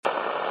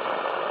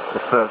The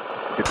first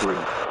degree.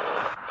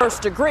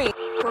 First degree.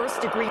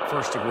 First degree.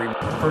 First degree.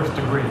 First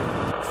degree.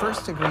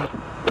 First degree.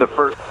 The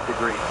first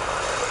degree. You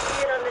see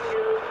it on the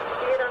news, you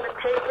see it on the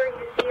paper,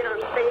 you see it on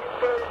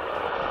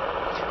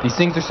Facebook. These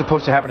things are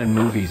supposed to happen in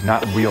movies,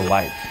 not in real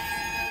life.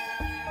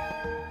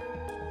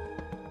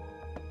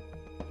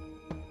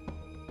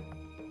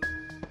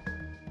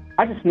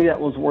 I just knew that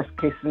was worst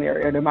case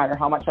scenario, no matter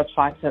how much I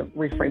tried to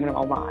reframe it in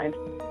my mind.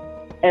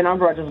 And I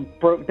remember I just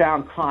broke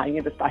down crying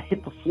and I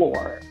hit the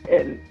floor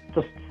and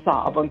just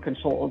sobbed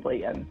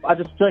uncontrollably. And I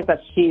just feel like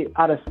that she,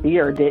 out of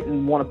fear,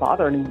 didn't want to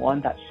bother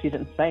anyone, that she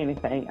didn't say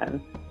anything.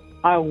 And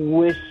I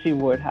wish she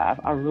would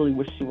have. I really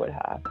wish she would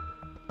have.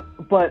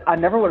 But I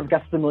never would have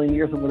guessed in a million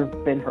years it would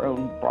have been her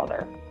own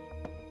brother.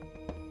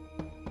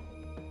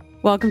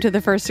 Welcome to The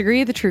First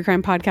Degree, the true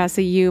crime podcast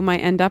that you might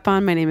end up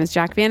on. My name is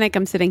Jack Vanek.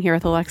 I'm sitting here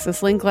with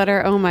Alexis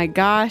Linkletter. Oh my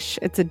gosh,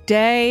 it's a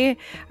day.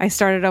 I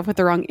started off with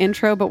the wrong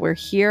intro, but we're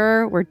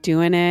here. We're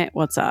doing it.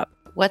 What's up?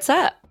 What's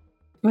up?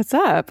 What's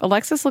up?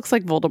 Alexis looks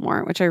like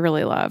Voldemort, which I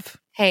really love.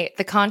 Hey,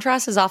 the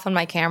contrast is off on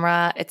my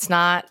camera. It's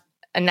not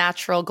a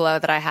natural glow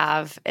that I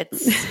have.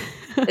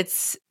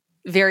 It's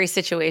very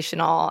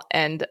situational.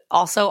 And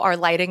also our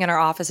lighting in our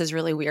office is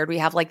really weird. We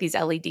have like these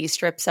LED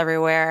strips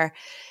everywhere.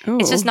 Ooh.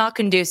 It's just not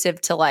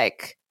conducive to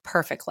like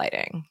perfect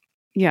lighting.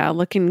 Yeah,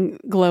 looking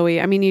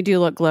glowy. I mean, you do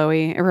look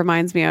glowy. It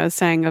reminds me, I was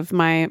saying, of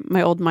my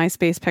old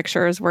MySpace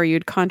pictures where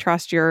you'd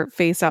contrast your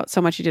face out so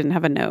much you didn't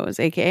have a nose,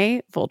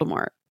 aka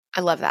Voldemort.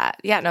 I love that.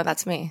 Yeah, no,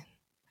 that's me.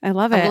 I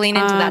love it. I'm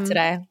leaning into that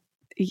today.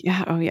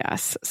 Yeah. Oh,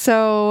 yes.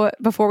 So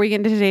before we get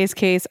into today's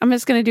case, I'm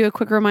just going to do a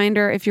quick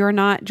reminder. If you're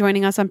not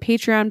joining us on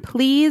Patreon,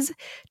 please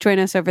join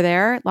us over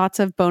there. Lots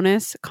of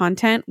bonus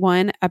content,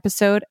 one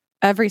episode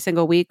every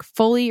single week,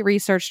 fully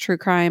researched true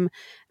crime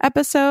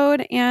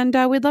episode. And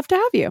we'd love to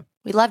have you.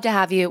 We'd love to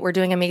have you. We're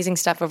doing amazing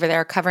stuff over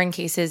there, covering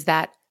cases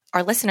that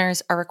our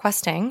listeners are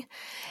requesting.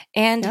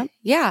 And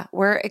yeah,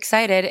 we're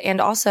excited. And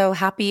also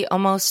happy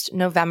almost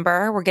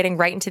November. We're getting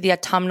right into the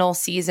autumnal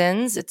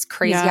seasons. It's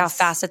crazy how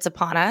fast it's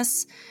upon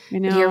us. I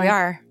know. Here we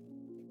are.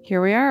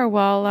 Here we are.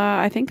 Well,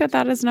 I think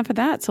that is enough of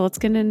that. So let's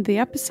get into the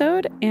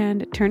episode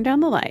and turn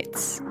down the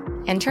lights.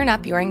 And turn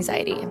up your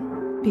anxiety.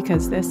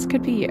 Because this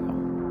could be you.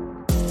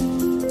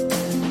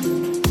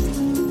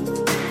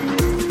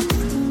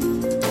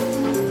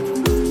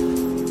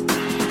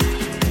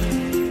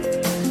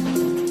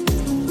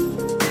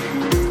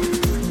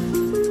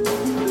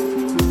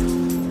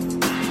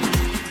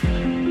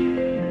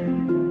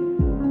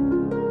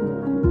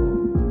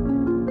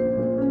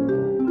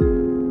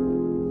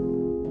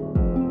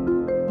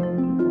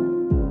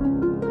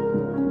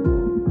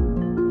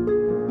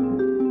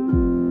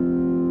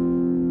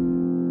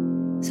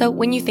 So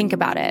when you think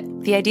about it,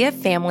 the idea of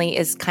family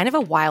is kind of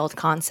a wild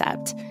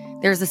concept.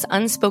 There's this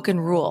unspoken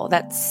rule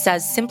that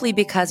says simply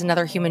because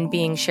another human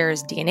being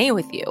shares DNA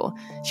with you,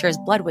 shares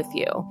blood with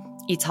you,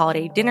 eats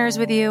holiday dinners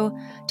with you,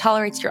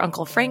 tolerates your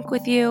Uncle Frank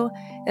with you,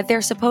 that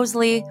they're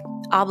supposedly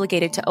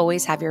obligated to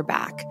always have your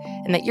back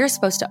and that you're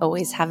supposed to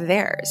always have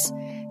theirs,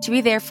 to be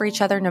there for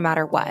each other no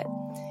matter what.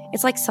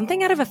 It's like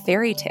something out of a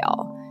fairy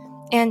tale.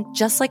 And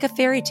just like a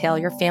fairy tale,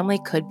 your family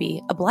could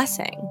be a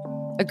blessing,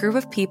 a group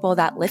of people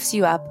that lifts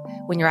you up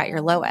when you're at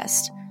your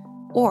lowest.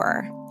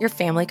 Or your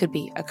family could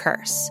be a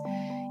curse.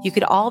 You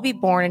could all be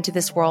born into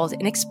this world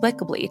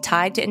inexplicably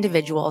tied to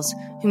individuals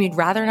whom you'd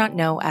rather not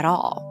know at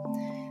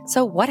all.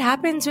 So what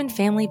happens when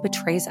family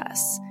betrays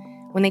us?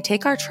 When they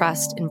take our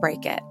trust and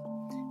break it?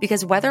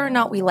 Because whether or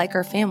not we like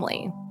our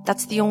family,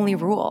 that's the only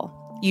rule.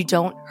 You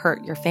don't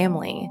hurt your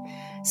family.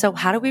 So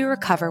how do we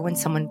recover when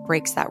someone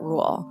breaks that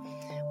rule?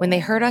 When they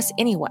hurt us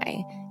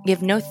anyway,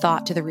 give no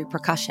thought to the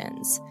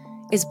repercussions.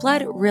 Is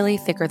blood really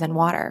thicker than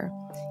water,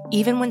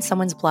 even when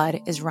someone's blood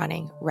is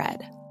running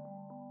red?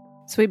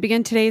 So we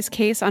begin today's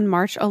case on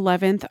March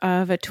 11th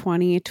of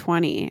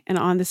 2020. And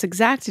on this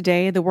exact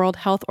day, the World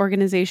Health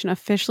Organization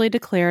officially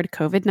declared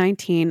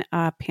COVID-19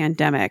 a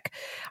pandemic.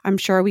 I'm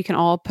sure we can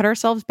all put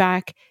ourselves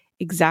back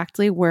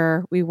exactly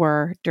where we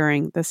were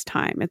during this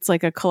time. It's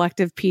like a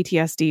collective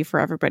PTSD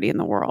for everybody in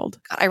the world.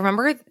 God, I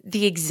remember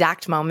the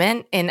exact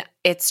moment, and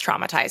it's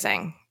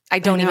traumatizing. I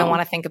don't even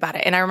want to think about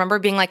it. And I remember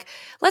being like,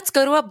 let's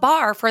go to a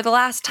bar for the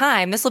last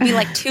time. This will be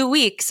like 2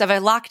 weeks of a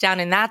lockdown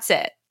and that's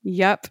it.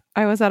 Yep.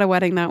 I was at a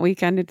wedding that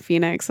weekend in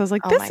Phoenix. I was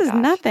like, this is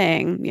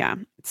nothing. Yeah.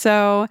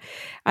 So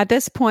at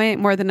this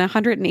point, more than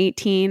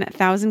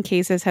 118,000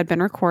 cases had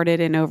been recorded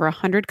in over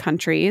 100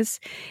 countries.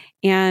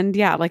 And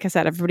yeah, like I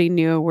said, everybody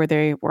knew where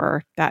they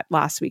were that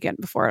last weekend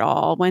before it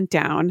all went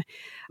down.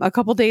 A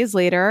couple days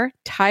later,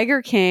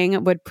 Tiger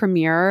King would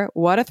premiere.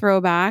 What a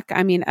throwback.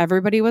 I mean,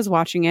 everybody was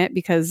watching it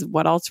because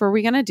what else were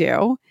we going to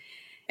do?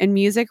 In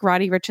music,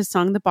 Roddy Ricch's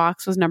song The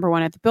Box was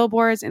 #1 at the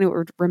Billboards, and it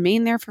would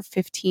remain there for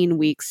 15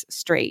 weeks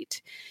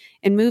straight.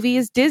 In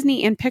movies,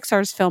 Disney and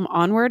Pixar's film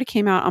Onward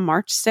came out on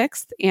March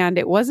 6th, and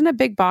it wasn't a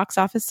big box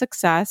office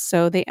success,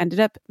 so they ended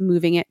up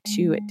moving it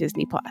to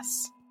Disney+.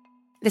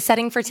 The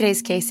setting for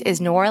today's case is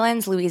New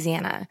Orleans,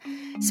 Louisiana,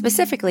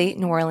 specifically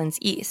New Orleans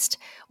East,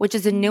 which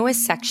is the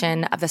newest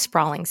section of the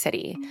sprawling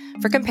city.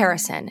 For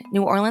comparison,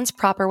 New Orleans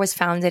proper was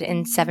founded in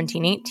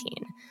 1718,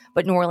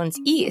 but New Orleans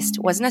East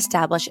wasn't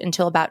established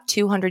until about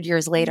 200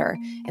 years later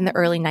in the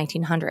early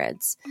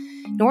 1900s.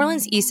 New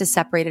Orleans East is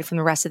separated from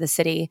the rest of the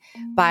city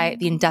by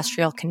the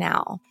Industrial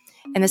Canal,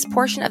 and this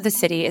portion of the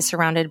city is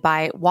surrounded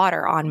by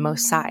water on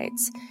most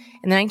sides.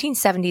 In the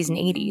 1970s and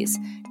 80s,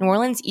 New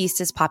Orleans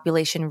East's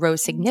population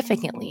rose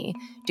significantly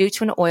due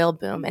to an oil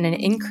boom and an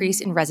increase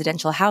in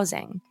residential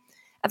housing.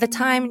 At the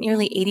time,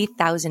 nearly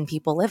 80,000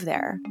 people lived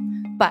there.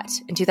 But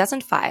in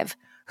 2005,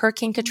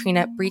 Hurricane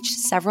Katrina breached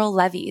several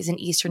levees in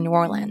eastern New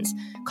Orleans,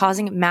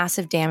 causing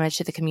massive damage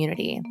to the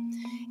community.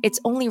 It's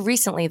only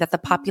recently that the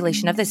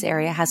population of this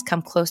area has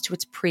come close to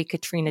its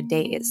pre-Katrina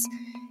days.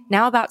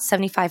 Now about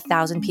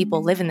 75,000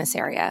 people live in this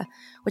area,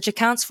 which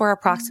accounts for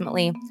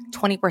approximately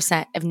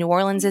 20% of New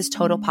Orleans'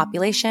 total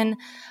population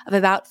of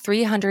about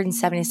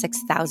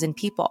 376,000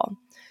 people.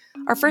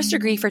 Our first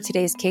degree for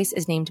today's case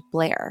is named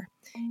Blair.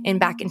 And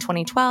back in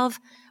 2012,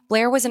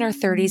 Blair was in her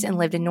 30s and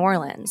lived in New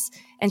Orleans,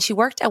 and she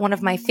worked at one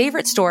of my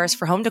favorite stores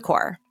for home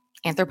decor,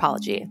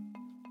 Anthropologie.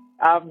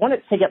 I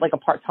wanted to get like a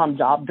part-time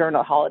job during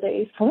the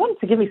holidays. I wanted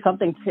to give me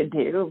something to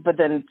do, but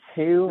then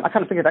two, I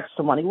kind of figured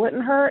extra money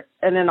wouldn't hurt.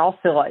 And then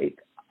also like,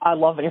 I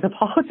love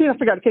Anthropologie. I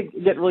figured I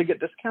could get really good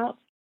discounts.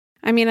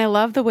 I mean, I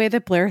love the way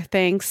that Blair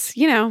thinks,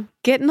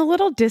 getting a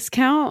little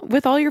discount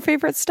with all your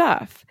favorite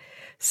stuff.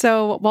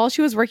 So while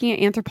she was working at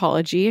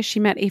Anthropologie, she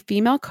met a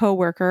female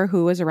coworker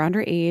who was around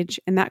her age,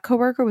 and that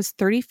coworker was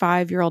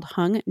 35-year-old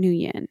Huong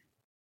Nguyen.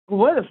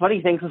 One of the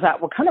funny things is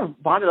that what kind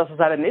of bonded us is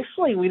that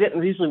initially we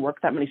didn't usually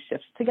work that many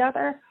shifts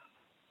together,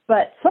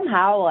 but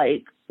somehow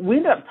like we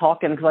ended up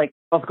talking because like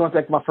I was going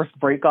through like my first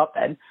breakup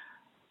and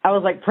I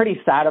was like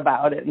pretty sad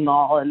about it and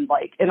all, and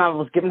I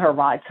was giving her a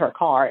ride to her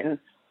car, and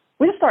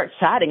we just started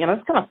chatting, and I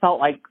just kind of felt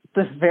like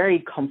this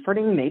very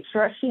comforting nature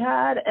that she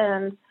had,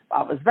 and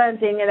I was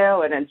venting,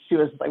 and then she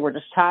was like, we're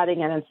just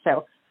chatting, and then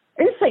so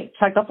it just like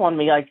checked up on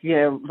me like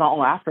not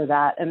long after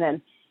that, and then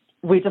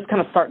we just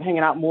kind of started hanging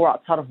out more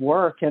outside of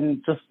work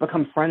and just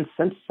become friends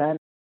since then.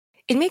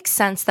 It makes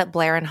sense that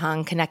Blair and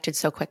Huong connected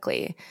so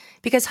quickly,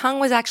 because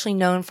Huong was actually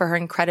known for her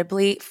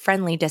incredibly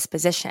friendly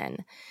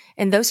disposition,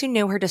 and those who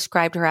knew her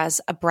described her as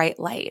a bright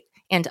light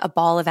and a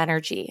ball of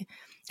energy.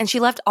 And she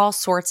loved all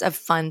sorts of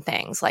fun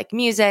things like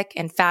music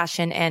and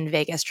fashion and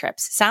Vegas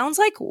trips. Sounds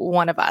like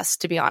one of us,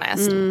 to be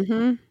honest.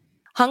 Mm-hmm.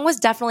 Huong was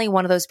definitely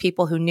one of those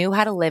people who knew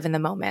how to live in the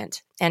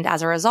moment, and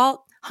as a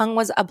result, Huong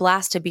was a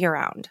blast to be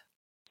around.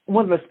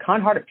 One of the most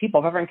kind-hearted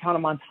people I've ever encountered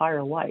in my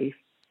entire life.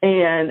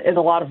 And in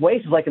a lot of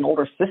ways, she's like an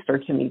older sister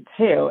to me,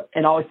 too.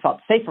 And I always felt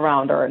safe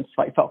around her and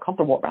so I felt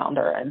comfortable around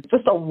her. And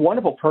just a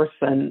wonderful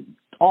person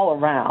all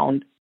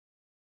around.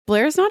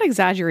 Blair's not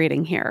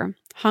exaggerating here.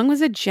 Huong was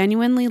a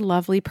genuinely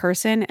lovely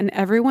person, and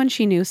everyone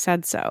she knew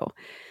said so.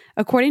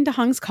 According to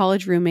Huong's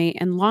college roommate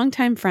and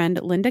longtime friend,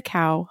 Linda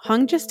Cow,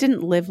 Huong just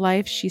didn't live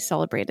life, she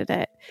celebrated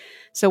it.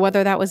 So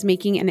whether that was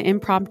making an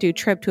impromptu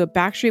trip to a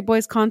Backstreet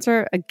Boys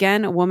concert,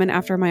 again, a woman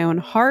after my own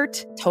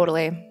heart.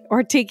 Totally.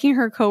 Or taking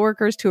her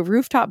coworkers to a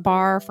rooftop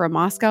bar for a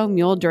Moscow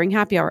Mule during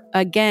happy hour,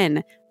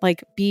 again,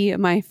 like be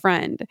my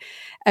friend.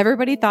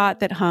 Everybody thought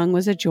that Huong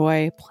was a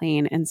joy,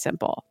 plain and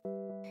simple.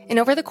 And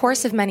over the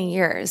course of many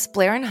years,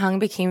 Blair and Huong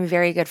became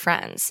very good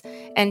friends.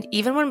 And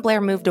even when Blair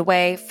moved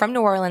away from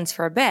New Orleans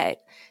for a bit,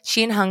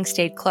 she and Huong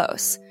stayed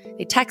close.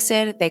 They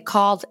texted, they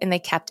called, and they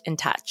kept in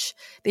touch.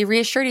 They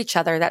reassured each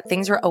other that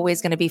things were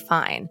always going to be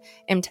fine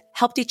and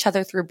helped each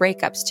other through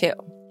breakups too.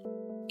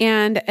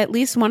 And at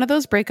least one of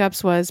those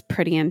breakups was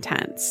pretty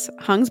intense.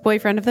 Huong's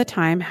boyfriend of the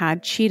time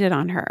had cheated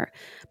on her,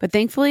 but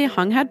thankfully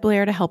Huong had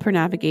Blair to help her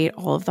navigate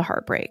all of the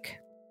heartbreak.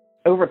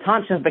 Over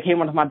time, she just became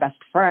one of my best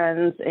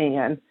friends,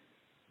 and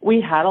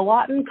we had a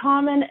lot in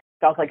common.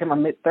 I was like in my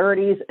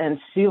mid-30s, and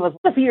she was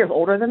a few years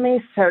older than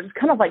me, so just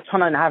kind of like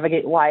trying to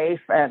navigate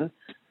life. And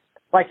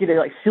like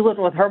she lived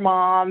with her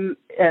mom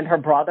and her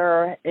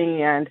brother,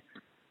 and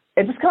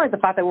it's just kind of like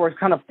the fact that we were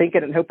kind of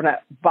thinking and hoping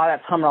that by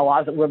that time in our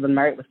lives that we would have been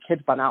married with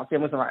kids by now,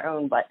 families of our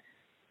own. But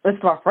most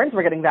of our friends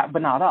were getting that,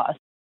 but not us.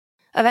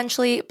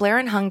 Eventually, Blair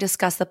and Huong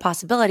discussed the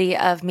possibility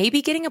of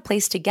maybe getting a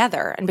place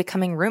together and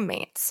becoming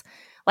roommates.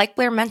 Like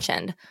Blair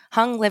mentioned,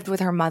 Huong lived with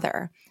her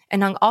mother,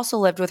 and Huong also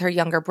lived with her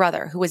younger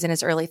brother, who was in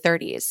his early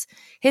 30s.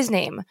 His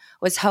name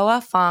was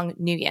Huong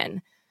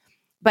Nguyen,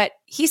 but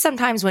he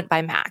sometimes went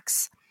by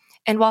Max.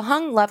 And while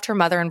Huong loved her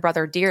mother and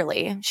brother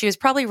dearly, she was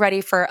probably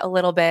ready for a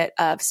little bit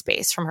of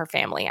space from her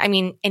family. I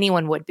mean,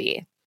 anyone would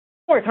be.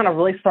 We're kind of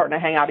really starting to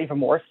hang out even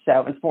more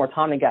so and spend more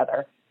time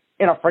together.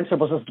 And our friendship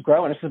was just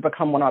growing. She's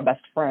become one of our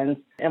best friends.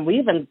 And we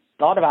even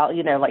thought about,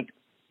 like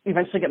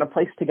eventually getting a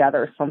place together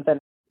or something.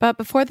 But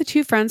before the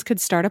two friends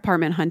could start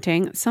apartment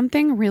hunting,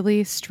 something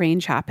really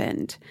strange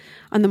happened.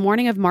 On the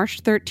morning of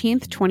March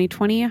 13th,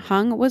 2020,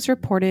 Huong was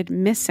reported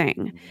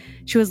missing.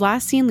 She was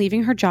last seen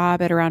leaving her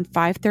job at around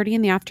 5:30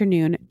 in the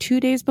afternoon,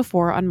 2 days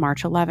before on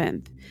March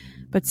 11th.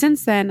 But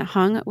since then,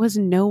 Huong was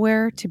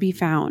nowhere to be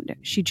found.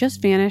 She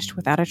just vanished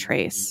without a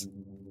trace.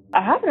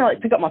 I happened to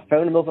pick up my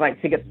phone in the middle of the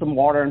night to get some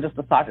water and just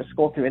decided to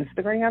scroll through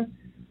Instagram.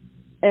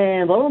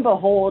 And lo and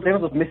behold, there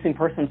was a missing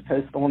persons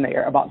post on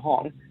there about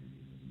Huong.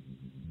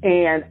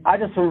 And I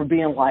just remember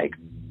being like,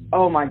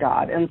 oh my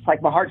God. And it's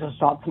like my heart just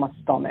dropped to my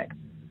stomach.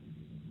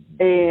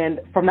 And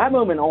from that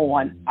moment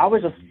on, I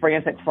was just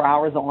frantic for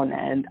hours on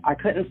end. I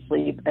couldn't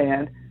sleep.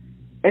 And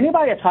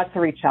anybody I tried to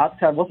reach out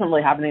to, I wasn't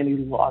really having any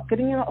luck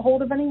getting a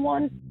hold of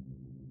anyone.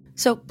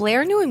 So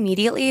Blair knew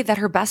immediately that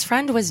her best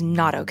friend was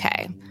not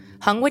okay.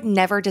 Huong would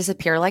never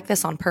disappear like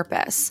this on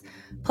purpose.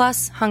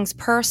 Plus, Huong's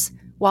purse,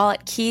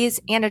 wallet, keys,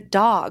 and a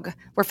dog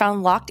were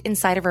found locked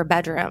inside of her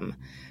bedroom.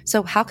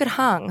 So how could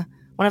Huong,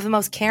 one of the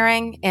most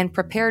caring and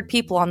prepared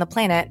people on the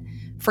planet,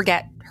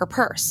 forget her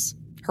purse,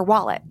 her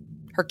wallet,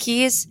 her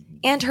keys,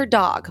 and her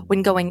dog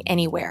when going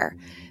anywhere?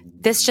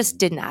 This just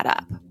didn't add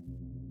up.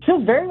 She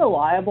was very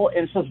reliable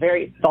and she was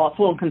very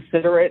thoughtful and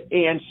considerate,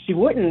 and she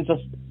wouldn't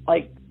just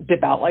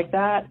dip out like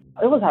that.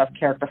 It was out of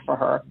character for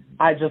her.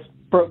 I just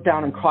broke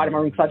down and cried in my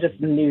room because I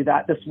just knew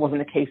that this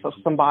wasn't a case of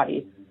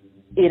somebody,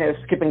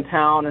 skipping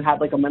town and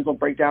had a mental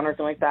breakdown or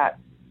something like that.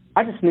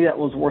 I just knew that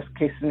was worst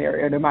case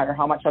scenario, no matter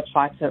how much I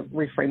tried to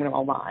reframe it in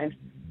my mind.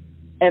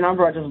 And I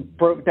remember I just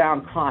broke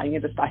down crying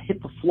and I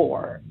hit the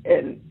floor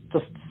and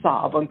just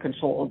sobbed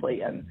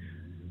uncontrollably. And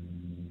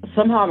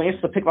somehow I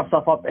managed to pick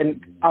myself up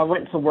and I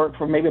went to work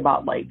for maybe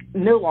about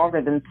no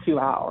longer than 2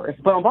 hours.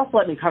 But my boss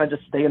let me kind of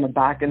just stay in the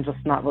back and just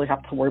not really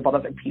have to worry about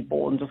other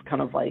people and just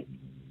kind of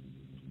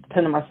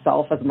tend to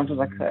myself as much as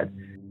I could.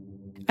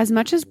 As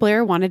much as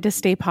Blair wanted to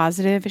stay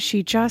positive,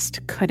 she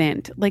just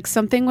couldn't.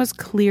 Something was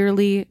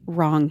clearly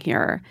wrong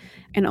here.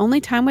 And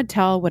only time would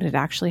tell what had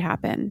actually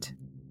happened.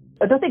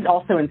 I think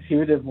also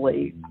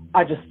intuitively,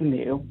 I just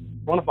knew.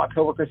 One of my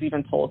coworkers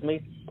even told me,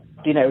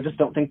 just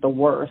don't think the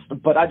worst.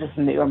 But I just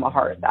knew in my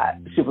heart that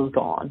she was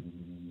gone.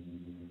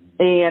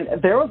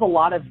 And there was a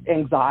lot of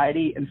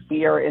anxiety and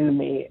fear in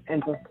me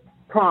and just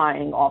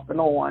crying off and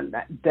on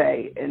that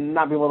day and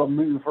not being able to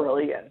move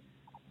really.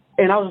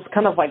 And I was just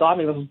kind of I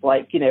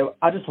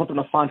just want them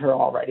to find her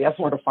already. I just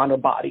wanted to find her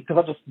body because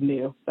I just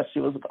knew that she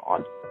was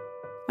gone.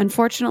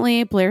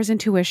 Unfortunately, Blair's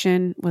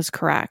intuition was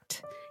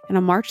correct. And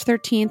on March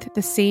 13th,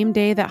 the same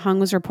day that Huong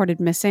was reported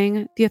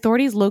missing, the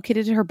authorities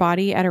located her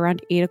body at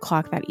around 8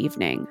 o'clock that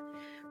evening.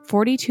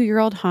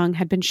 42-year-old Huong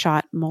had been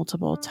shot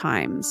multiple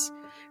times.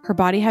 Her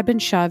body had been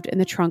shoved in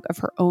the trunk of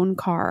her own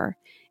car,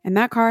 and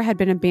that car had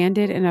been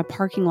abandoned in a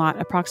parking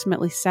lot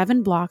approximately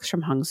 7 blocks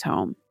from Huong's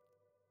home.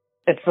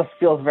 It just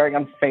feels very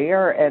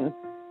unfair, and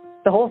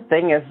the whole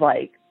thing is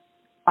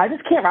I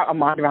just can't wrap my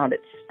mind around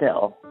it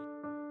still.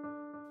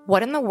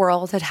 What in the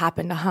world had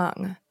happened to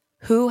Huong?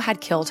 Who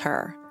had killed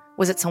her?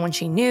 Was it someone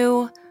she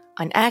knew,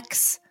 an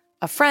ex,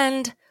 a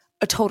friend,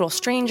 a total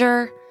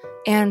stranger?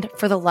 And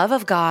for the love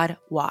of God,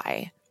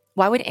 why?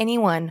 Why would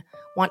anyone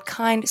want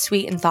kind,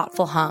 sweet, and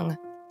thoughtful Huong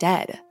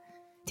dead?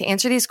 To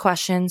answer these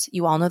questions,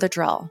 you all know the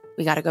drill.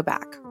 We got to go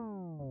back.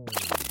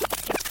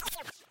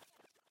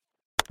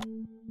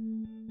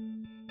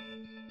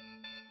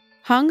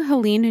 Huong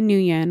Helene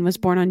Nguyen was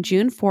born on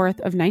June 4th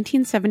of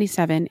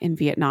 1977 in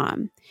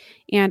Vietnam.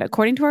 And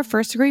according to her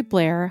first degree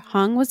Blair,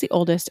 Huong was the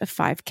oldest of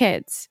 5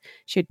 kids.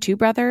 She had 2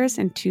 brothers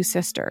and 2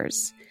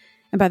 sisters.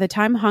 And by the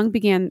time Huong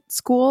began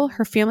school,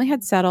 her family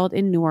had settled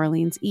in New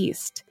Orleans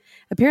East.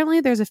 Apparently,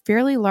 there's a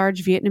fairly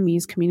large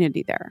Vietnamese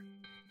community there.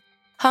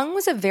 Huong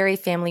was a very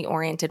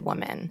family-oriented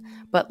woman,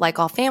 but like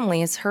all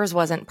families, hers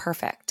wasn't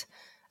perfect.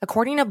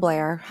 According to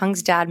Blair,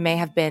 Huong's dad may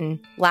have been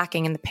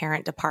lacking in the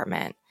parent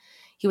department.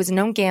 He was a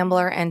known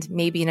gambler and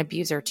maybe an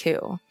abuser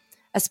too,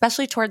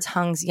 especially towards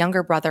Huong's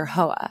younger brother,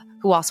 Hoa,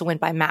 who also went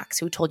by Max,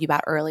 who we told you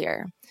about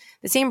earlier,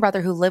 the same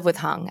brother who lived with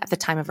Huong at the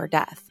time of her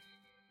death.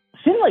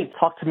 She didn't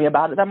talk to me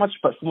about it that much,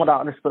 but from what I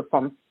understood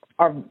from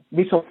our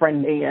mutual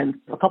friend and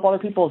a couple other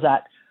people is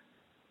that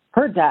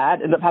her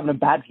dad ended up having a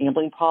bad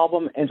gambling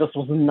problem and just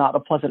was not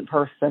a pleasant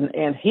person.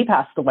 And he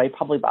passed away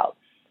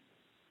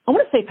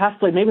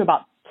maybe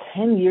about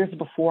 10 years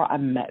before I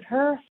met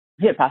her.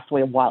 He had passed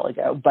away a while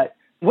ago, but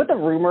what the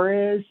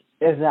rumor is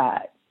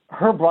that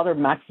her brother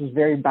Max was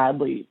very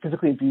badly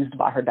physically abused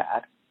by her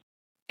dad.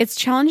 It's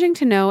challenging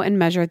to know and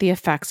measure the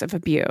effects of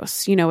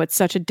abuse. It's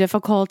such a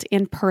difficult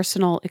and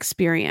personal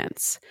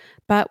experience.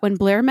 But when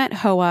Blair met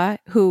Hoa,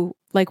 who,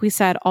 like we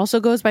said, also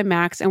goes by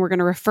Max, and we're going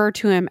to refer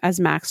to him as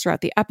Max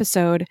throughout the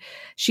episode,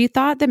 she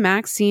thought that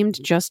Max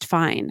seemed just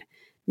fine.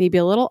 Maybe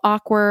a little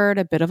awkward,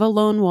 a bit of a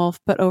lone wolf,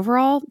 but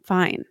overall,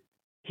 fine.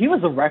 He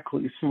was a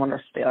recluse, from what I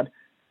understand.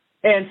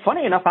 And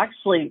funny enough,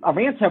 actually, I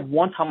ran into him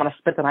one time when I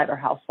spent the night at her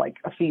house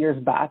a few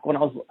years back when I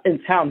was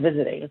in town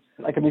visiting,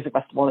 a music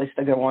festival they used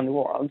to go on in New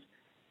Orleans.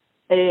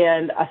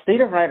 And I stayed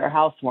overnight at her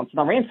house once, and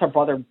I ran into her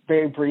brother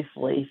very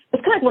briefly.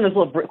 It's kind of one of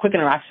those little quick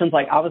interactions,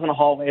 I was in the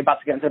hallway about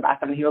to get into the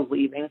bathroom, and he was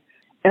leaving.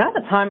 And at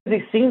the time,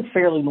 they seemed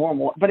fairly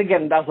normal. But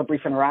again, that was a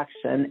brief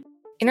interaction.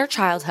 In her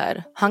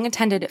childhood, Huong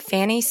attended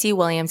Fannie C.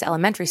 Williams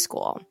Elementary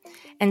School.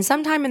 And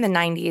sometime in the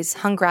 90s,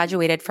 Huong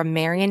graduated from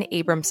Marion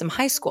Abramson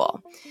High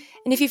School.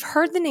 And if you've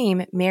heard the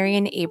name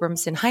Marion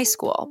Abramson High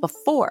School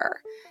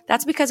before,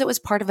 that's because it was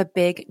part of a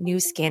big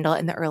news scandal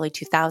in the early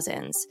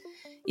 2000s.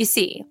 You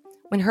see,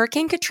 when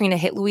Hurricane Katrina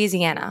hit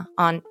Louisiana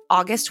on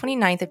August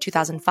 29th of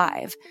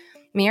 2005,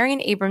 Marion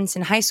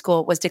Abramson High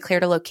School was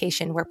declared a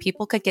location where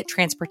people could get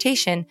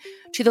transportation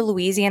to the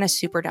Louisiana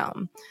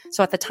Superdome.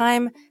 So at the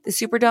time, the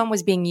Superdome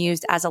was being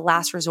used as a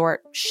last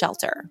resort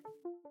shelter.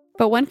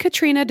 But when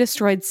Katrina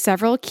destroyed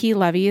several key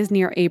levees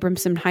near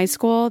Abramson High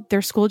School,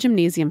 their school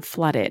gymnasium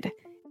flooded.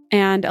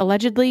 And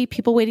allegedly,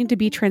 people waiting to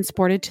be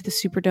transported to the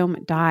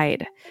Superdome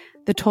died.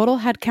 The total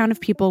headcount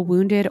of people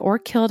wounded or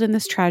killed in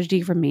this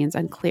tragedy remains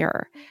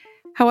unclear.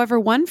 However,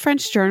 one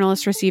French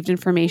journalist received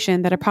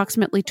information that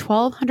approximately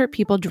 1,200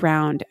 people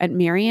drowned at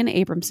Marion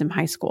Abramson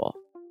High School.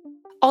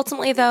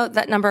 Ultimately, though,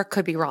 that number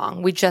could be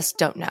wrong. We just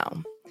don't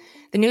know.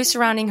 The news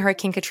surrounding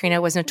Hurricane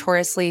Katrina was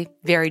notoriously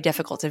very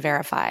difficult to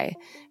verify,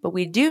 but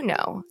we do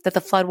know that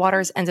the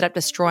floodwaters ended up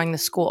destroying the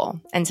school,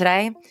 and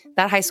today,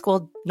 that high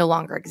school no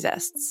longer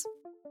exists.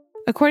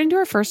 According to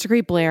her first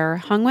degree,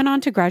 Blair, Huong went on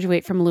to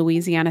graduate from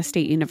Louisiana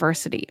State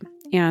University.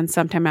 And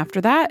sometime after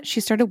that,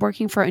 she started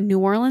working for a New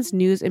Orleans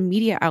news and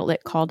media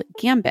outlet called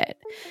Gambit.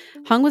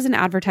 Huong was an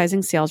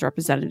advertising sales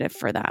representative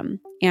for them.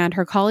 And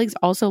her colleagues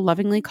also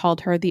lovingly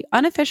called her the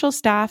unofficial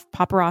staff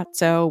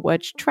paparazzo,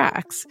 which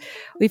tracks.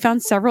 We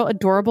found several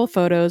adorable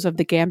photos of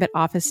the Gambit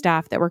office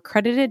staff that were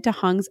credited to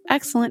Huong's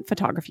excellent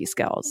photography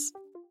skills.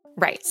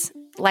 Right.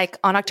 Like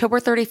on October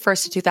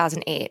 31st of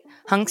 2008,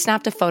 Huong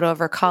snapped a photo of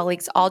her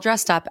colleagues all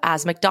dressed up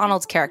as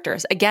McDonald's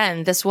characters.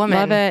 Again, this woman.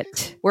 Love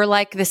it. We're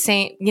like the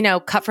same,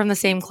 cut from the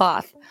same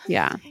cloth.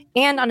 Yeah.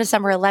 And on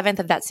December 11th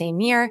of that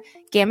same year,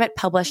 Gambit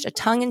published a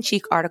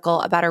tongue-in-cheek article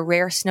about a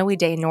rare snowy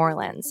day in New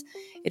Orleans.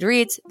 It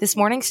reads, "This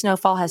morning's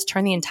snowfall has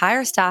turned the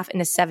entire staff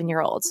into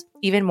 7-year-olds,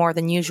 even more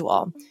than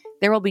usual.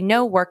 There will be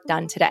no work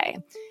done today,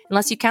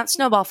 unless you count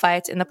snowball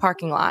fights in the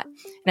parking lot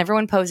and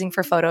everyone posing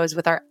for photos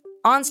with our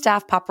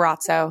on-staff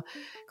paparazzo,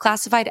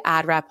 classified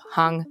ad rep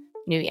Huong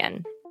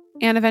Nguyen."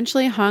 And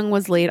eventually Huong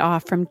was laid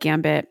off from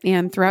Gambit,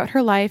 and throughout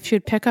her life, she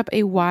would pick up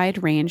a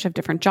wide range of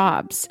different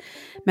jobs.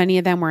 Many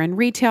of them were in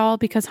retail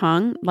because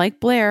Huong, like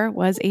Blair,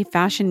 was a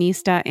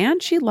fashionista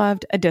and she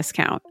loved a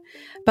discount.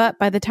 But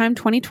by the time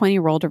 2020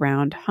 rolled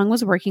around, Huong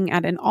was working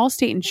at an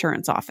Allstate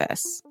insurance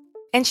office.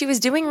 And she was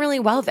doing really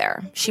well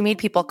there. She made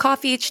people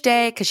coffee each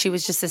day because she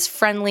was just this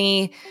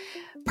friendly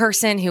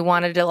person who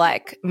wanted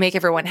to make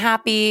everyone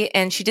happy.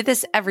 And she did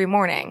this every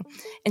morning.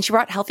 And she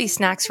brought healthy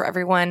snacks for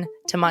everyone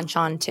to munch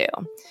on too.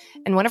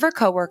 And one of her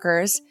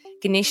coworkers,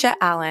 Ganesha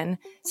Allen,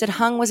 said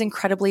Huong was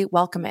incredibly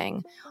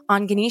welcoming.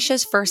 On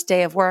Ganesha's first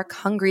day of work,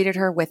 Huong greeted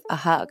her with a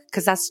hug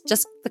because that's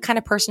just the kind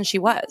of person she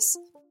was.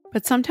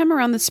 But sometime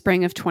around the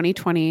spring of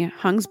 2020,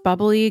 Huong's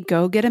bubbly,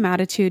 go-get-'em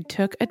attitude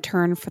took a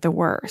turn for the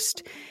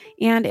worst.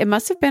 And it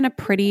must have been a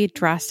pretty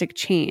drastic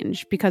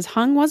change because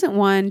Huong wasn't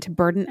one to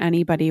burden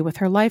anybody with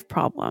her life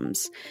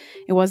problems.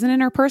 It wasn't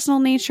in her personal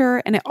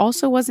nature, and it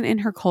also wasn't in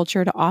her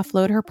culture to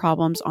offload her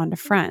problems onto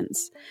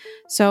friends.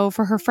 So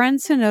for her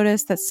friends to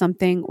notice that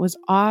something was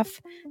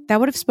off, that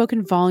would have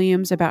spoken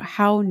volumes about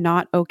how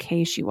not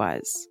okay she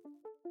was.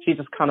 She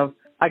just kind of,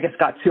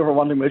 got too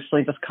overwhelmed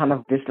emotionally, just kind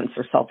of distanced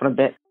herself in a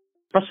bit.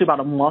 Especially about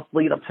a month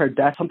lead up to her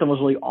death, something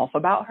was really off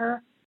about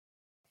her.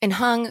 And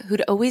Huong,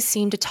 who'd always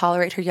seemed to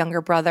tolerate her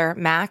younger brother,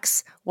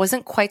 Max,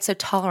 wasn't quite so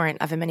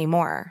tolerant of him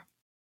anymore.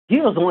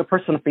 He was the only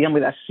person in the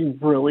family that she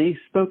really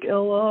spoke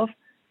ill of,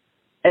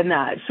 and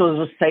that she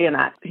was just saying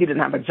that he didn't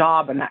have a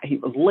job and that he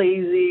was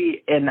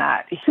lazy and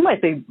that she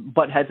might say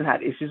butt heads and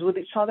had issues with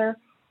each other,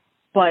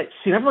 but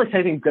she never really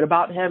said anything good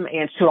about him,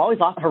 and she would always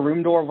lock her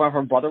room door when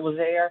her brother was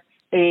there,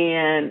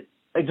 and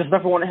just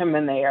never wanted him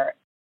in there.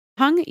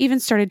 Huong even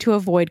started to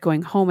avoid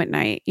going home at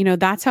night.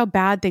 That's how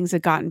bad things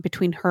had gotten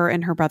between her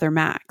and her brother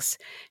Max.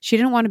 She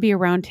didn't want to be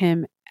around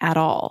him at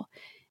all.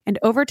 And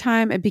over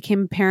time, it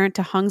became apparent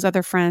to Huong's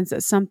other friends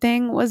that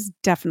something was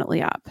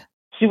definitely up.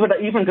 She would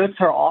even go to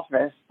her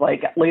office,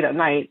 late at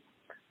night,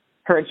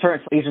 her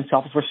insurance agency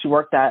office where she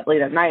worked at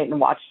late at night and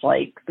watch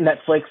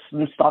Netflix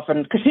and stuff.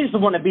 And because she just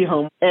didn't want to be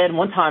home. And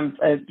one time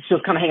she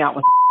was kind of hanging out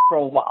with for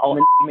a while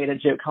and made a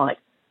joke kind of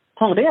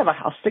Huong, do they have a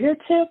house to go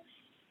to?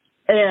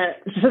 And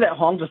she said that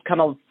Huong just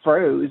kind of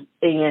froze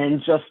and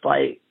just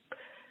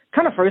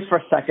kind of froze for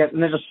a second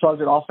and then just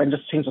shrugged it off and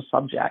just changed the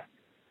subject.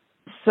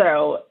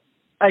 So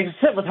I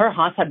said with her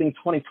hindsight being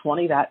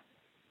 2020 that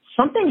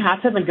something had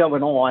to have been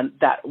going on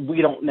that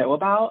we don't know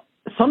about.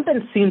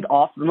 Something seemed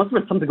off. There must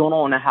have been something going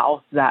on in the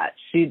house that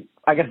she,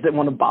 didn't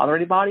want to bother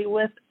anybody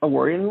with or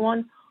worry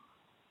anyone.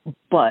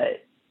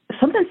 But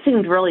something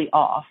seemed really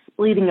off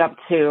leading up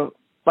to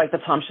the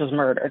time she was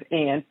murdered,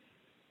 and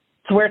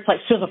to where it's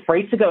she was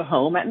afraid to go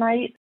home at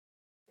night.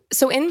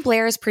 So in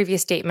Blair's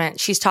previous statement,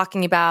 she's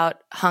talking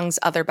about Huong's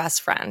other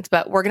best friend,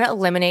 but we're going to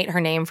eliminate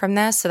her name from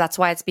this, so that's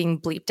why it's being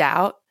bleeped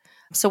out.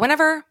 So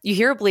whenever you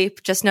hear a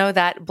bleep, just know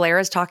that Blair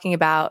is talking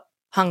about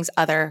Huong's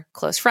other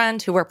close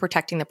friend who we're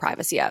protecting the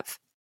privacy of.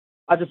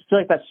 I just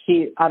feel that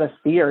she, out of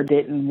fear,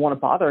 didn't want to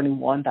bother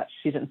anyone, that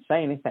she didn't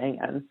say anything,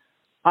 and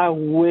I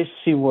wish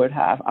she would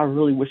have. I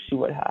really wish she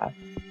would have.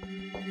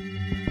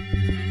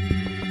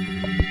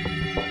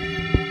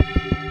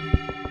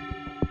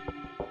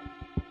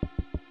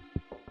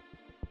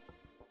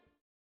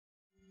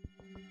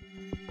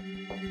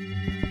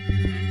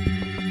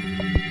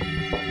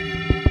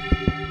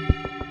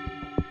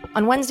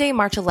 On Wednesday,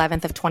 March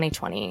 11th of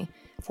 2020,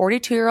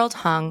 42-year-old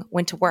Huong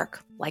went to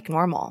work like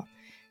normal.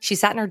 She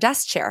sat in her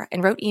desk chair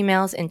and wrote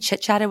emails and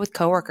chit-chatted with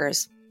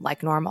coworkers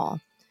like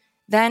normal.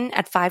 Then,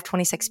 at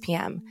 5:26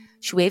 p.m.,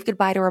 she waved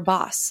goodbye to her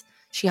boss.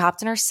 She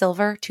hopped in her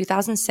silver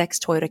 2006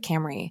 Toyota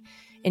Camry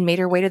and made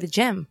her way to the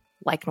gym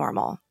like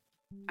normal.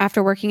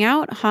 After working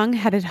out, Huong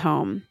headed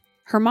home.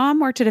 Her mom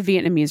worked at a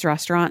Vietnamese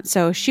restaurant,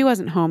 so she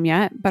wasn't home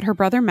yet, but her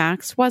brother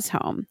Max was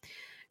home.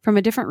 From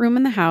a different room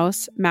in the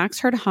house, Max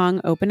heard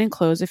Huong open and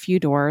close a few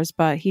doors,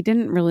 but he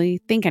didn't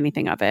really think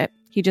anything of it.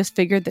 He just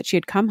figured that she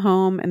had come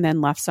home and then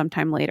left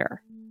sometime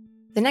later.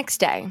 The next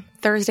day,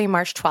 Thursday,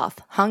 March 12th,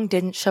 Huong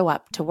didn't show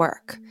up to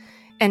work.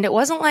 And it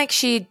wasn't like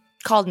she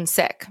called in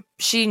sick.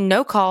 She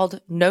no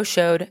called, no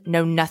showed,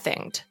 no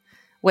nothinged,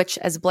 which,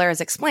 as Blair has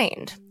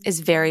explained,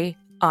 is very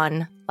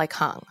unlike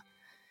Huong.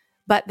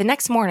 But the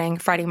next morning,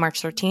 Friday,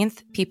 March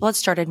 13th, people had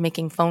started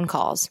making phone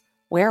calls.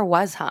 Where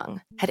was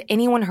Huong? Had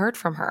anyone heard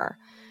from her?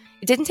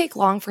 It didn't take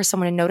long for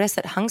someone to notice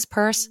that Hung's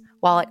purse,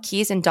 wallet,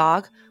 keys, and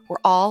dog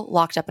were all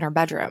locked up in her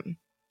bedroom.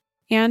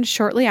 And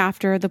shortly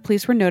after, the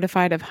police were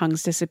notified of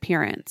Hung's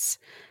disappearance.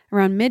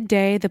 Around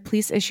midday, the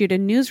police issued a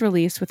news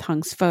release with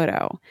Hung's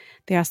photo.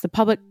 They asked the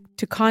public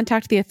to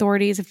contact the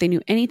authorities if they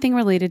knew anything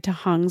related to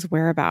Hung's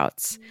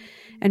whereabouts.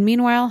 And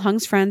meanwhile,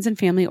 Hung's friends and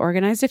family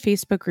organized a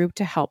Facebook group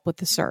to help with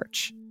the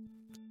search.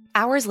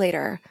 Hours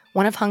later,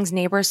 one of Hung's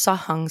neighbors saw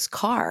Hung's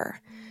car.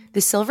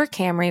 The silver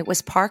Camry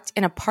was parked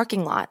in a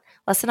parking lot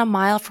less than a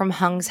mile from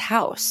Hung's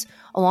house,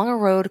 along a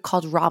road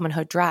called Robin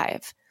Hood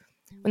Drive.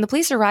 When the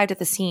police arrived at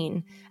the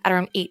scene at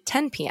around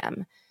 8:10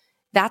 p.m.,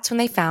 that's when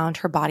they found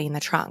her body in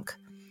the trunk.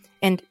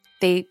 And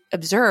they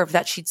observed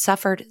that she'd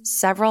suffered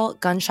several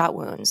gunshot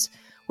wounds,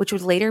 which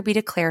would later be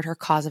declared her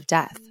cause of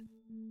death.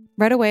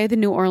 Right away, the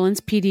New Orleans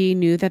PD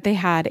knew that they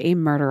had a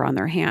murder on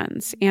their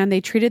hands, and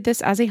they treated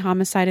this as a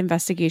homicide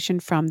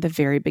investigation from the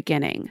very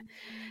beginning.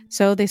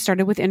 So they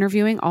started with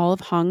interviewing all of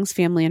Hung's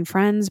family and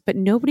friends, but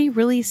nobody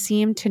really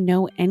seemed to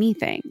know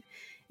anything,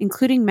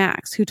 including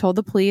Max, who told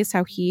the police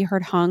how he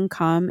heard Huong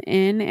come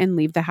in and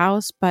leave the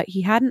house, but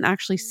he hadn't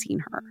actually seen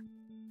her.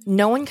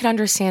 No one could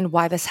understand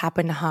why this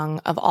happened to Huong,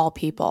 of all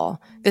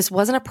people. This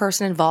wasn't a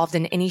person involved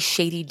in any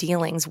shady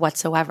dealings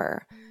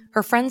whatsoever.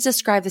 Her friends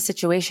described the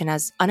situation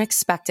as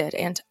unexpected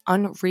and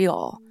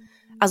unreal.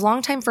 As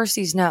longtime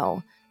firsties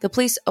know, the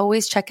police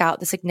always check out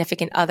the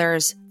significant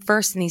others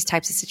first in these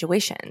types of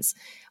situations.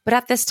 But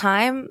at this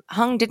time,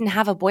 Huong didn't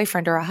have a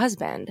boyfriend or a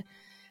husband.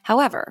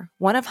 However,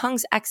 one of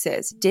Hung's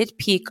exes did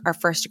pique our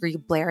first-degree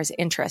Blair's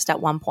interest at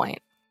one point.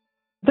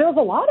 There was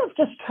a lot of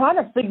just trying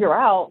to figure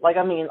out,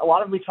 a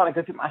lot of me trying to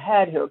go through my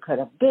head who it could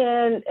have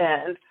been.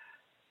 And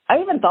I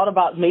even thought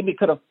about maybe it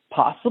could have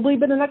possibly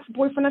been an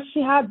ex-boyfriend that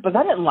she had, but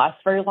that didn't last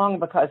very long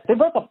because they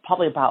broke up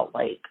probably about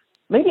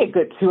maybe a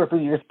good 2 or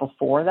 3 years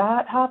before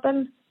that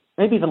happened,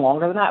 maybe even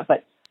longer than that.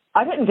 But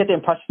I didn't get the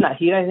impression that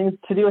he had anything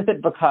to do with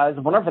it because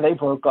whenever they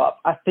broke up,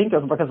 I think it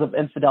was because of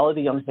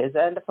infidelity on his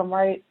end, if I'm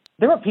right.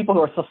 There were people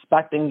who were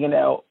suspecting,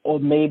 or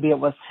maybe it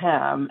was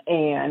him.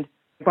 And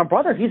my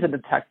brother, he's a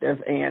detective,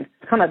 and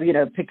kind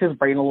of, picked his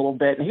brain a little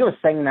bit. And he was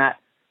saying that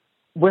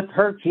with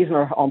her keys and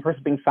her own purse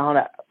being found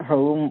at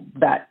home,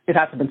 that it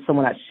had to have been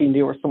someone that she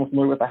knew or someone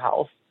familiar with the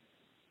house.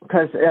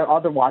 Because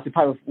otherwise, he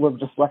probably would have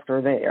just left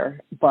her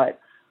there. But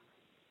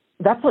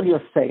that's what he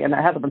was saying. It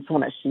had to have been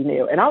someone that she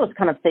knew. And I was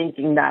kind of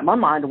thinking that my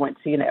mind went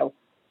to,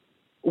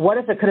 what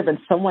if it could have been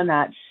someone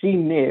that she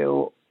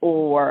knew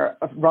or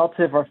a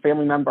relative or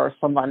family member or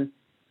someone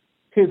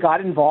who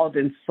got involved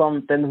in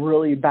something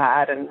really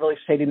bad and really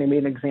shady and they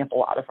made an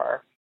example out of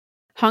her.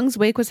 Hung's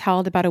wake was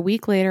held about a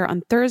week later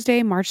on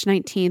Thursday, March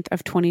 19th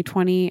of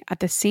 2020 at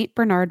the St.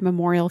 Bernard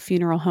Memorial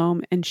Funeral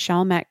Home in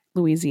Chalmette,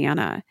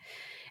 Louisiana.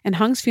 And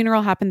Hung's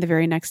funeral happened the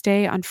very next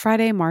day on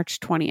Friday, March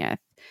 20th.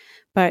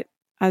 But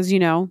as you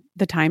know,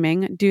 the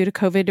timing, due to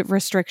COVID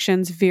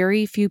restrictions,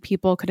 very few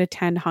people could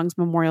attend Hung's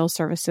memorial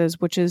services,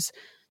 which is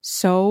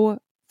so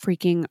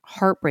freaking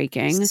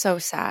heartbreaking. So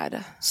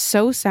sad.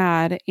 So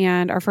sad.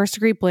 And our first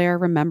degree Blair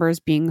remembers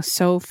being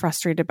so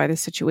frustrated by the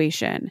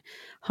situation.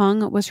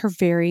 Huong was her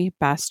very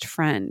best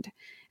friend,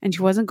 and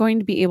she wasn't going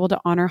to be able to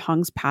honor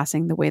Hung's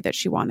passing the way that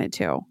she wanted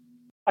to.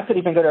 I couldn't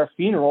even go to her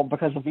funeral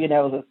because of,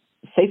 the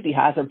safety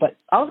hazard, but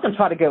I was going to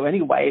try to go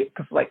anyway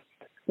because,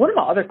 one of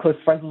my other close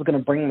friends was going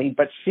to bring me,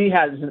 but she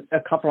has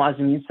a compromised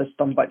immune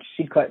system, but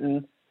she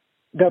couldn't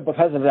go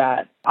because of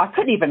that. I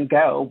couldn't even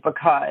go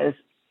because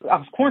I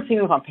was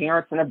quarantining with my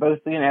parents, and they're both,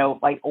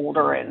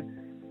 older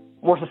and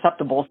more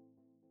susceptible.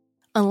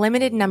 A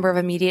limited number of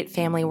immediate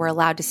family were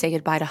allowed to say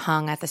goodbye to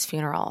Huong at this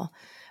funeral,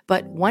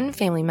 but one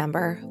family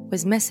member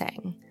was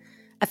missing.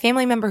 A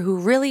family member who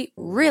really,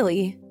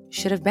 really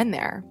should have been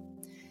there.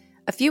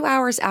 A few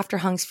hours after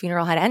Hung's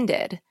funeral had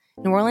ended,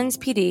 New Orleans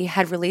PD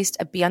had released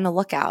a Be on the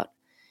Lookout.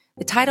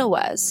 The title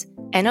was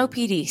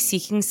NOPD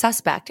Seeking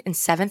Suspect in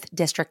 7th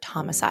District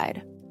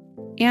Homicide.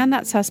 And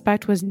that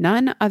suspect was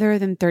none other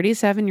than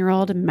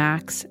 37-year-old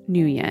Max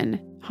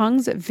Nguyen,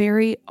 Hung's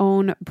very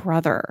own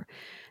brother.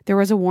 There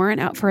was a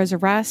warrant out for his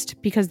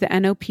arrest because the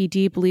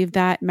NOPD believed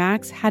that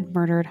Max had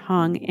murdered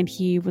Huong and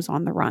he was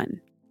on the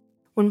run.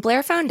 When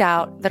Blair found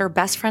out that her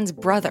best friend's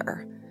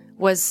brother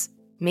was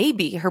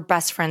maybe her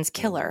best friend's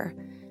killer,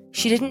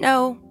 she didn't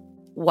know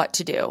what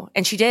to do.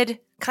 And she did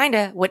kind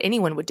of what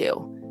anyone would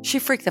do. She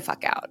freaked the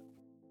fuck out.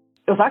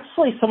 It was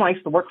actually someone I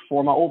used to work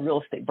for, my old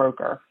real estate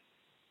broker.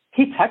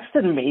 He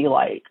texted me,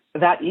 like,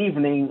 that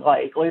evening,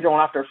 like, later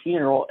on after a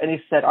funeral, and he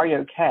said, "Are you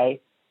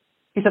okay?"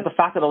 He said the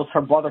fact that it was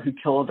her brother who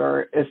killed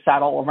her is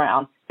sad all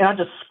around. And I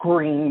just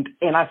screamed,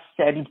 and I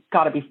said, "You've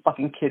got to be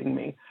fucking kidding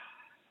me."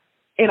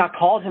 And I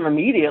called him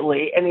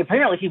immediately, and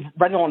apparently he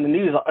read it on the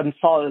news and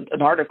saw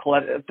an article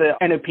that the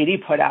NOPD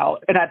put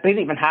out, and they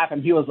didn't even have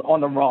him. He was on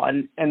the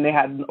run, and they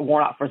had a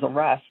warrant out for his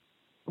arrest.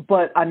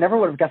 But I never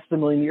would have guessed in a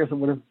million years it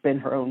would have been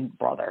her own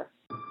brother.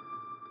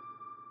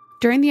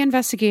 During the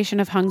investigation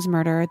of Huong's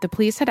murder, the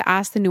police had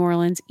asked the New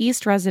Orleans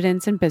East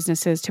residents and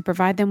businesses to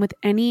provide them with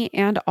any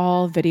and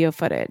all video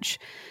footage.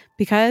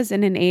 Because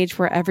in an age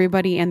where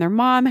everybody and their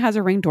mom has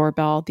a Ring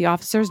doorbell, the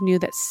officers knew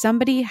that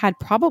somebody had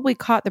probably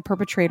caught the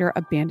perpetrator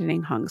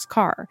abandoning Huong's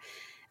car.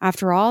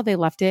 After all, they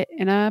left it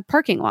in a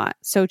parking lot,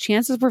 so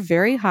chances were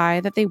very high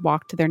that they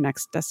walked to their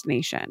next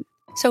destination.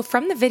 So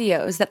from the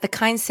videos that the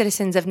kind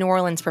citizens of New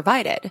Orleans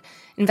provided,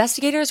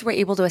 investigators were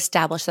able to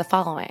establish the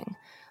following.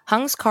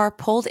 Huong's car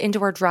pulled into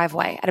her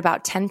driveway at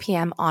about 10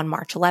 p.m. on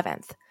March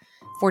 11th.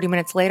 40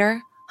 minutes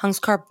later, Huong's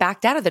car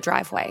backed out of the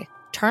driveway,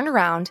 turned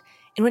around,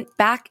 and went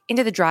back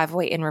into the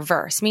driveway in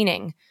reverse,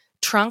 meaning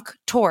trunk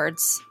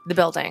towards the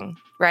building,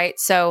 right?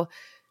 So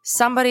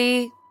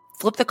somebody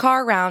flipped the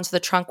car around so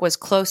the trunk was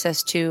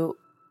closest to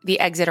the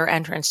exit or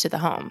entrance to the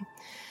home.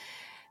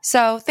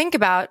 So think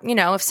about,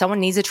 if someone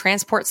needs to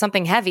transport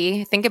something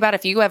heavy, think about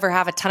if you ever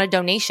have a ton of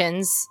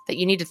donations that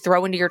you need to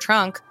throw into your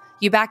trunk,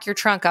 you back your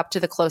trunk up to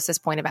the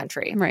closest point of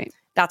entry. Right.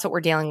 That's what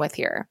we're dealing with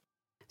here.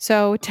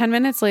 So 10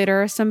 minutes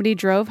later, somebody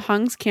drove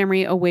Huong's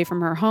Camry away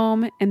from her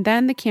home, and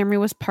then the Camry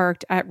was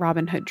parked at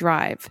Robin Hood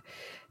Drive.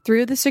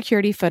 Through the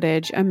security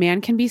footage, a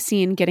man can be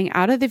seen getting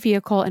out of the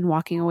vehicle and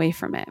walking away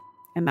from it.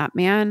 And that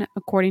man,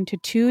 according to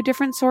two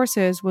different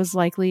sources, was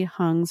likely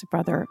Huong's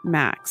brother,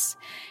 Max.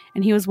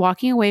 And he was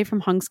walking away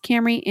from Huong's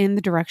Camry in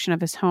the direction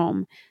of his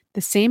home,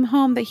 the same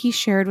home that he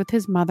shared with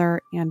his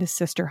mother and his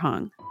sister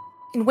Huong.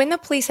 And when the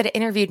police had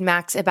interviewed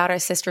Max about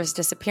his sister's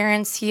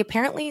disappearance, he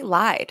apparently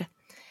lied.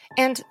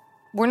 And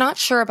we're not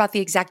sure about the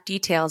exact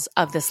details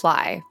of this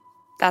lie.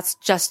 That's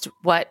just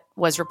what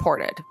was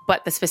reported,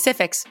 but the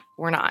specifics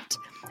were not.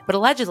 But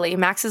allegedly,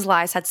 Max's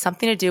lies had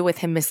something to do with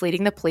him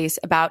misleading the police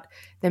about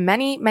the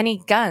many,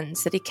 many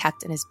guns that he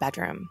kept in his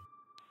bedroom.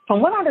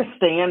 From what I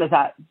understand is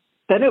that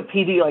the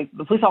NOPD,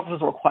 the police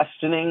officers were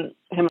questioning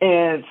him,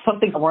 and some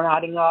things weren't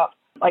adding up.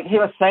 He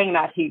was saying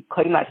that he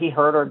claimed that he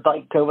heard her,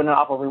 go in and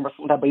out of a room or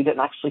something, but he didn't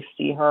actually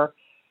see her.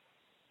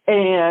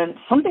 And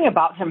something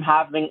about him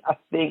having, I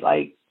think,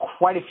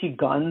 quite a few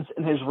guns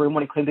in his room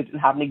when he claimed he didn't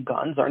have any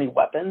guns or any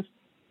weapons,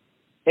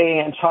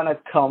 and trying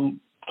to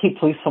keep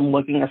police from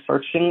looking or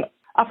searching.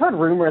 I've heard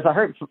rumors. I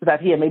heard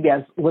that he had maybe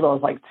as little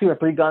as 2 or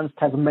 3 guns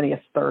to as many as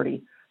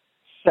 30.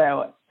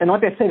 So, and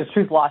like they say, the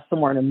truth lies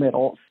somewhere in the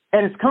middle.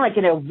 And it's kind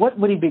of what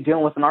would he be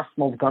doing with an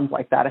arsenal of guns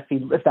like that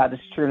if that is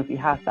true and if he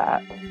has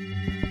that?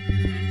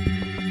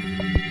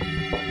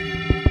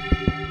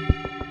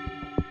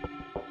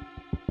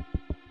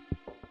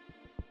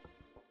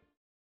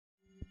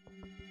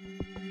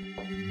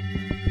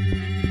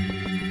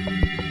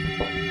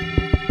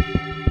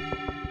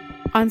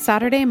 On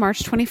Saturday,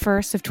 March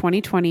 21st of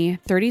 2020,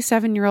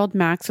 37-year-old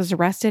Max was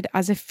arrested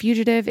as a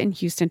fugitive in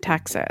Houston,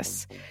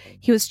 Texas.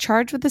 He was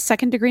charged with the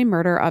second-degree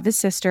murder of his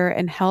sister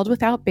and held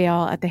without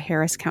bail at the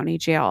Harris County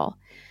Jail.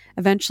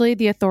 Eventually,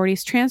 the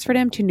authorities transferred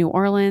him to New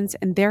Orleans,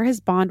 and there his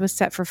bond was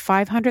set for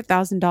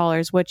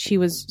 $500,000, which he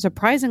was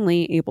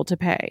surprisingly able to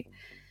pay.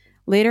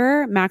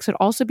 Later, Max would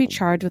also be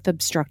charged with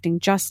obstructing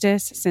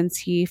justice since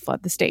he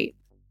fled the state.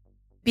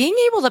 Being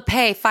able to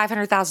pay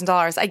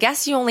 $500,000, I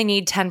guess you only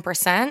need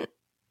 10%.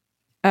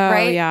 Oh,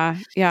 right?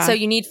 Yeah. So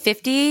you need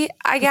 50,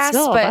 I guess.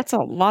 Still, but that's a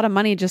lot of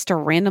money just to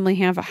randomly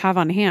have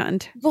on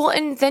hand. Well,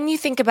 and then you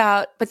think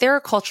about, but there are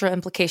cultural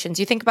implications.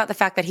 You think about the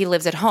fact that he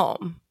lives at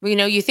home.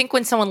 You think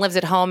when someone lives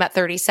at home at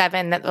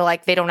 37 that they're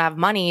they don't have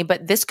money,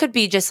 but this could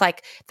be just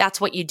that's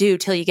what you do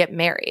till you get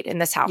married in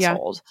this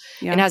household.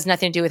 Yeah. It has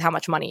nothing to do with how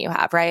much money you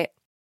have, right?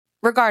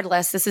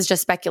 Regardless, this is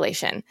just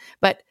speculation.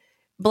 But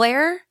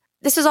Blair,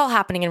 this is all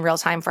happening in real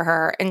time for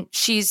her, and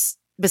she's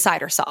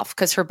beside herself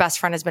because her best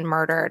friend has been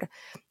murdered.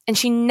 And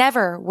she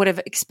never would have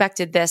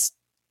expected this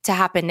to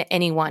happen to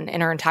anyone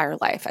in her entire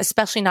life,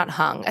 especially not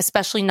Huong,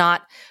 especially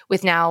not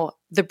with now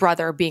the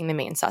brother being the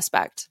main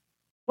suspect.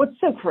 What's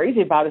so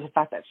crazy about it is the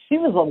fact that she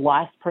was the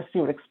last person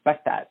you would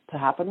expect that to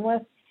happen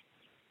with.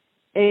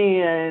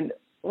 And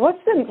what's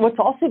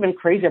also even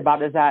crazy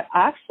about it is that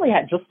I actually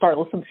had just started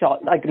listening to y'all,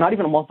 not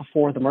even a month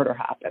before the murder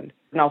happened.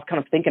 And I was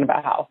kind of thinking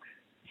about how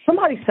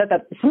somebody said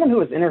that someone who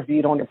was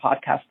interviewed on your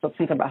podcast said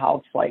something about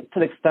how it's to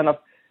the extent of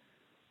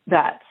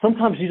that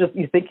sometimes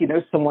you think you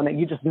know someone and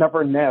you just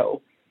never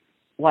know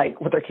what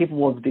they're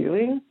capable of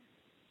doing.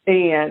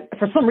 And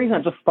for some reason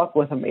it just stuck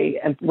with me.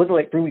 And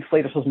literally 3 weeks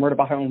later she was murdered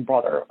by her own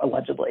brother,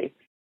 allegedly.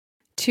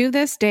 To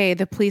this day,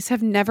 the police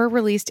have never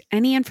released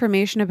any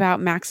information about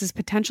Max's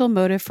potential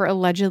motive for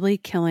allegedly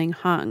killing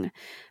Huong.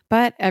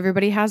 But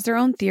everybody has their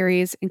own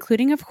theories,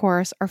 including, of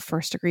course, our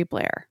first-degree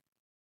Blair.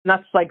 And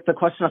that's like the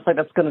question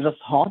that's going to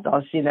just haunt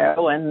us, you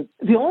know. And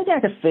the only thing I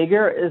could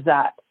figure is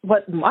that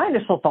what my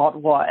initial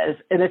thought was,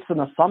 and it's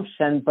an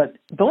assumption, but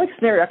the only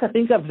scenario I could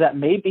think of is that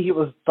maybe he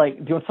was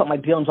like doing something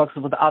like dealing drugs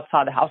with the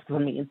outside the house. Because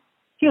I mean,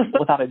 he was still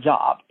without a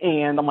job,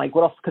 and I'm like,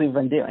 what else could he have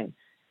been doing?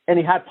 And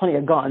he had plenty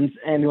of guns,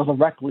 and he was a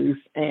recluse,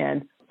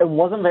 and it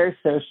wasn't very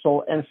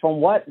social. And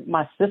from what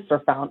my twin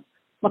sister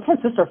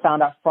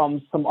found out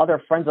from some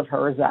other friends of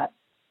hers that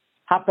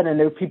happen to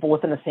know people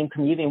within the same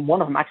community, and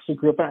one of them actually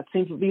grew up in that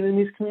same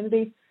Vietnamese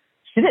community.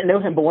 She didn't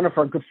know him, but one of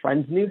her good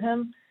friends knew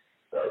him.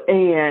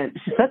 And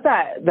she said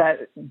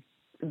that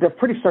they're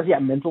pretty sure he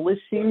had mental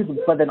issues,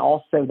 but then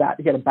also that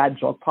he had a bad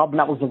drug problem.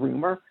 That was a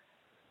rumor,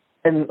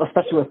 and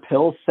especially with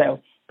pills. So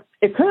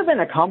it could have been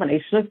a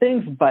combination of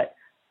things, but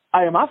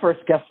my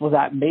first guess was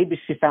that maybe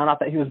she found out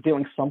that he was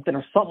doing something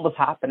or something was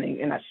happening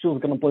and that she was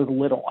going to blow the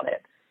lid on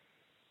it.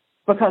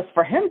 Because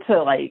for him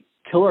to, like,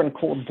 kill her in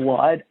cold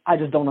blood, I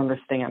just don't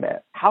understand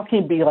it. How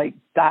can you be, like,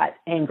 that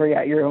angry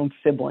at your own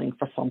sibling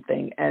for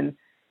something? And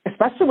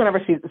especially whenever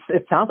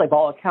it sounds like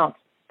all accounts,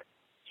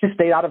 she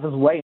stayed out of his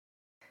way.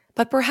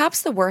 But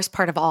perhaps the worst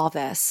part of all of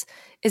this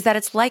is that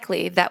it's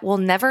likely that we'll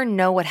never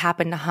know what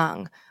happened to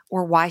Huong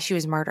or why she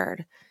was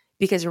murdered.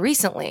 Because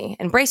recently,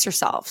 and brace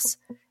yourselves,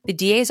 the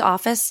DA's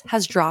office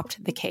has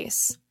dropped the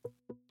case.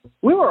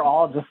 We were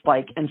all just,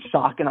 like, in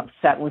shock and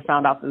upset when we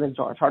found out that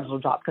the charges were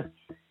dropped, because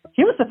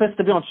he was supposed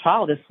to be on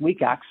trial this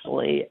week,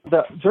 actually.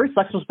 The jury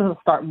selection was supposed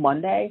to start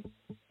Monday,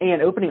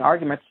 and opening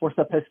arguments were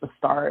supposed to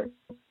start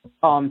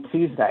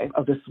Tuesday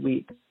of this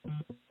week,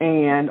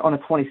 and on the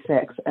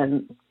 26th.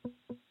 And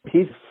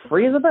he's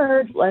free as a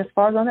bird, as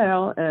far as I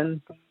know,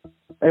 and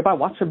everybody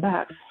watch their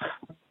backs.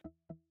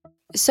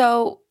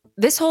 So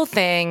this whole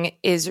thing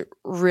is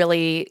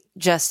really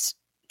just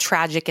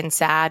tragic and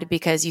sad,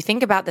 because you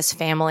think about this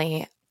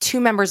family, 2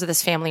 members of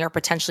this family are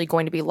potentially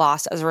going to be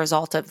lost as a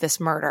result of this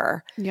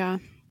murder. Yeah.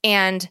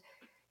 And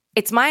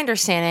it's my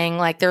understanding,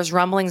 like, there's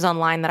rumblings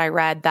online that I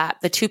read that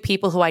the 2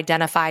 people who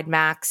identified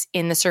Max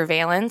in the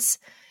surveillance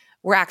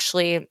were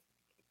actually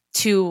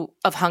 2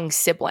 of Huong's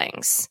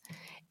siblings,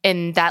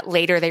 and that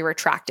later they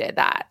retracted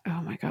that.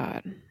 Oh my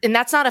God. And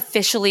that's not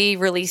officially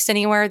released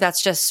anywhere.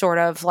 That's just sort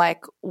of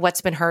like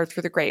what's been heard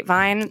through the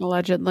grapevine.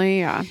 Allegedly,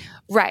 yeah.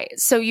 Right.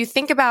 So you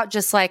think about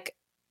just like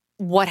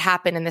what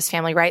happened in this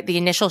family, right? The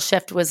initial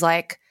shift was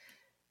like,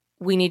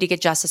 we need to get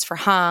justice for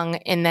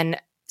Huong, and then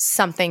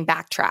something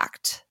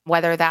backtracked,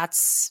 whether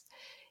that's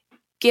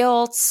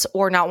guilt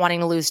or not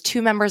wanting to lose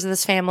 2 members of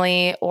this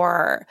family,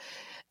 or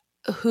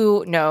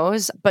who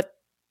knows. But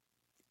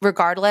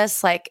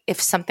regardless, like,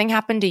 if something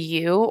happened to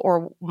you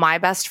or my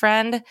best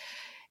friend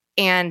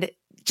and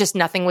just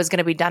nothing was going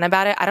to be done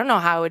about it, I don't know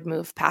how I would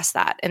move past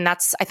that. And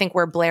that's, I think,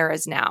 where Blair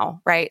is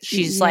now, right?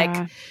 She's like,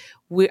 I'm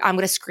going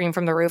to scream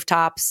from the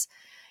rooftops.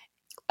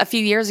 A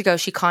few years ago,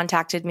 she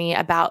contacted me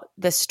about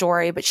this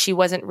story, but she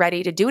wasn't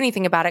ready to do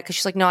anything about it because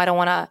she's like, no, I don't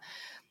want to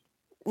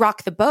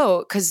rock the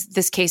boat because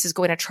this case is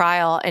going to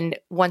trial. And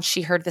once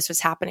she heard this was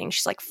happening,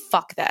 she's like,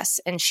 fuck this.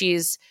 And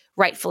she's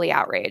rightfully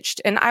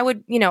outraged. And I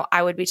would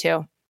be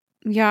too.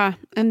 Yeah.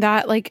 And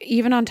that, like,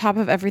 even on top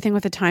of everything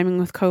with the timing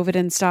with COVID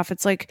and stuff,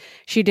 it's like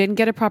she didn't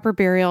get a proper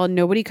burial.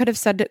 Nobody could have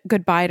said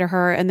goodbye to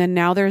her. And then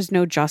now there's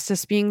no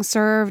justice being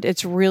served.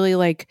 It's really,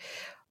 like,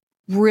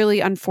 really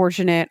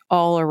unfortunate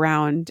all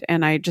around.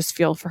 And I just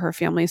feel for her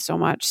family so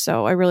much.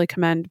 So I really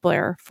commend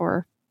Blair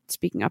for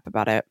speaking up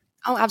about it.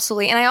 Oh,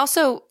 absolutely. And I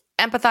also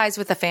empathize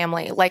with the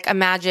family. Like,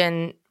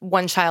 imagine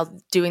one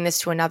child doing this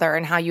to another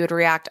and how you would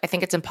react. I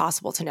think it's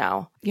impossible to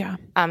know. Yeah.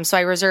 So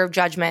I reserve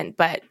judgment,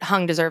 but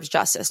Huong deserves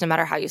justice no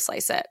matter how you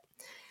slice it.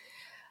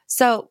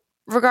 So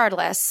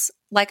regardless,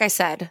 like I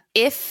said,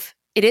 if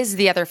it is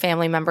the other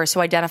family members who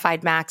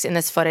identified Max in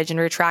this footage and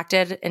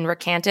retracted and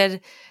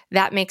recanted,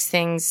 that makes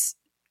things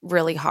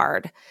really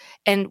hard.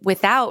 And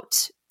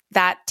without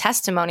that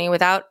testimony,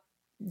 without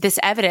this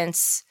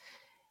evidence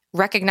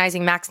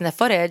recognizing Max in the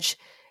footage,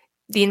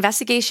 the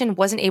investigation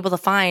wasn't able to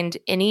find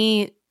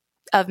any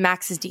of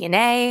Max's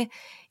DNA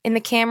in the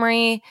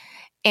Camry.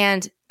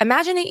 And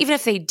imagine even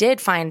if they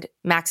did find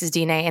Max's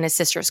DNA in his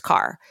sister's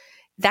car,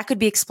 that could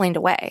be explained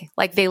away.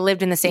 Like, they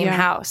lived in the same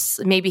house.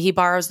 Maybe he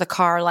borrows the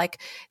car. Like,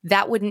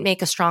 that wouldn't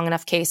make a strong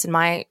enough case in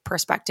my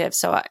perspective.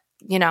 So,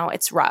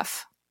 it's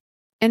rough.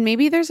 And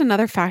maybe there's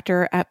another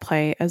factor at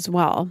play as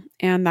well.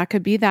 And that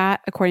could be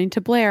that, according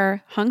to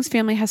Blair, Huong's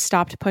family has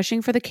stopped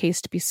pushing for the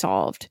case to be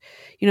solved.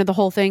 The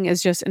whole thing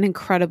is just an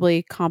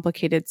incredibly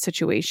complicated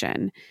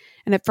situation.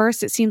 And at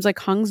first, it seems like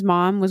Huong's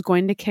mom was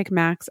going to kick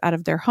Max out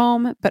of their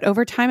home, but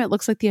over time, it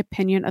looks like the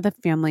opinion of the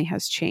family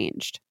has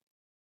changed.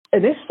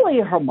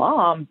 Initially, her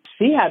mom,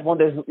 she had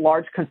one of those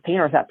large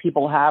containers that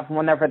people have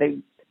whenever they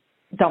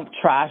dump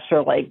trash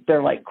or, like,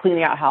 they're, like,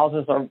 cleaning out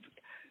houses, or,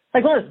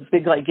 like, one of those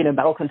big, like,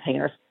 metal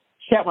containers.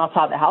 She had one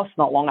outside the house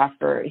not long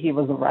after he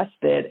was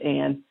arrested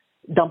and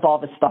dumped all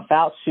of his stuff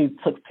out. She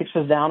took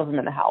pictures down of him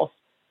in the house.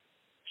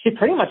 she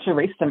pretty much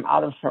erased him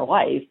out of her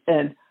life.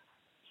 And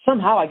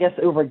somehow, I guess,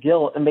 over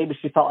guilt, and maybe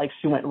she felt like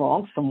she went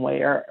wrong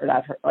somewhere, or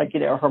that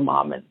her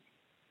mom and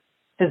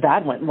his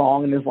dad went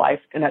wrong in his life,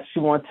 and that she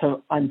wanted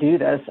to undo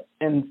this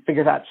and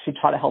figured out she'd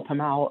try to help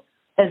him out.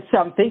 And so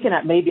I'm thinking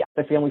that maybe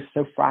the family's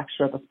so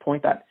fractured at this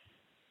point that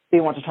they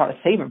want to try to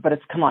save her. But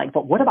it's kind of like,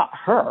 but what about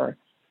her?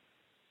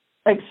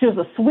 Like, she was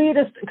the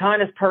sweetest,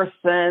 kindest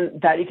person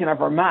that you can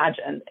ever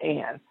imagine,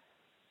 and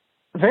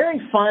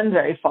very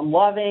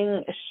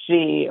fun-loving.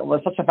 She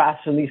was such a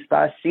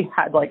fashionista. She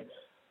had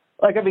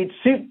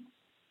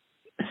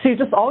she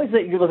just always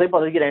was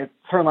able to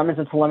turn lemons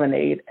into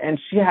lemonade, and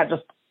she had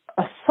just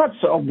such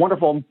a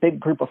wonderful big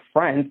group of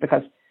friends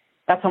because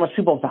that's how much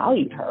people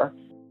valued her.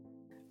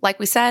 Like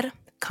we said,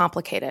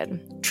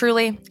 complicated.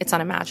 Truly, it's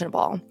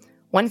unimaginable.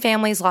 One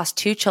family's lost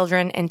 2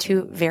 children in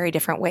 2 very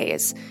different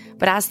ways.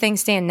 But as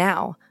things stand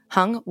now,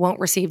 Huong won't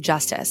receive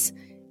justice.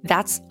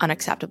 That's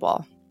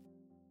unacceptable.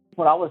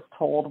 What I was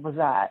told was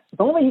that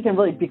the only way he can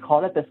really be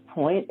caught at this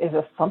point is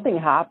if something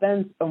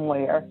happens and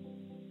where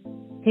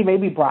he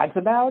maybe brags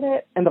about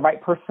it and the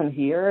right person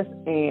hears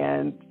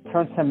and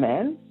turns him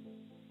in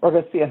or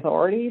goes to the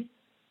authorities,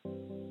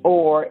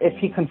 or if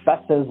he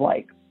confesses,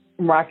 like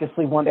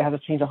miraculously one day has a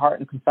change of heart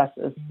and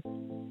confesses.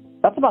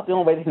 That's about the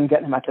only way they can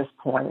get him at this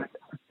point.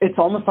 It's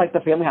almost like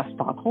the family has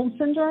Stockholm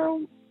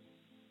syndrome.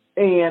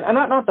 And I'm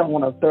not to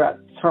want to throw that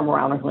term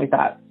around or anything like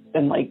that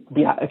and like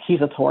be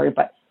accusatory,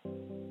 but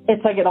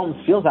it's like it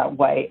almost feels that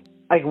way.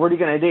 Like, what are you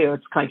going to do?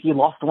 It's kind of like you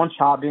lost one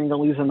child, you're going to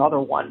lose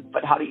another one.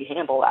 But how do you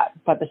handle that?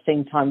 But at the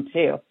same time,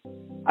 too,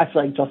 I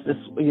feel like justice,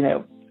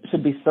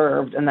 should be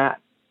served, and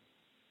that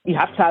you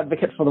have to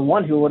advocate for the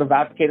one who would have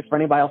advocated for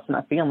anybody else in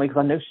that family,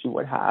 because I know she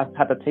would have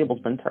had the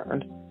tables been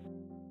turned.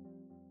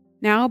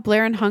 Now,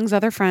 Blair and Huong's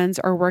other friends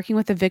are working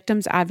with the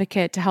victim's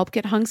advocate to help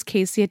get Huong's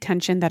case the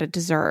attention that it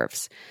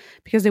deserves,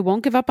 because they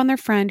won't give up on their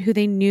friend who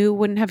they knew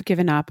wouldn't have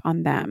given up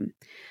on them.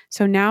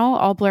 So now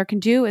all Blair can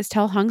do is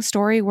tell Huong's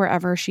story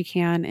wherever she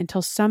can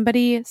until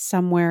somebody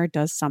somewhere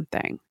does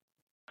something.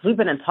 We've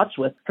been in touch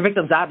with the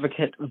victim's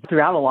advocate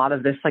throughout a lot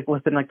of this,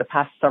 within the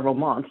past several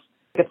months.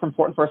 It's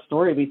important for a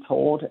story to be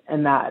told,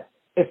 and that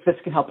if this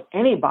can help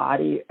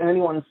anybody, and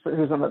anyone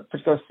who's in a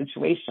particular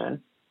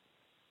situation,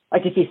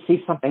 like if you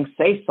see something,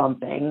 say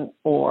something,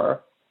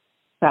 or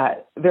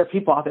that there are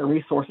people out there,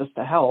 resources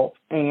to help.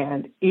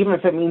 And even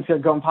if it means you're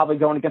probably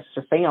going against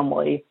your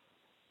family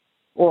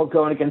or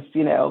going against,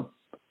 your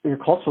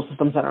cultural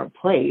systems that are in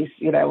place,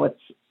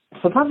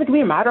 sometimes it can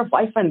be a matter of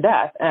life and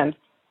death. And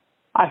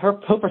I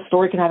hope a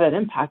story can have that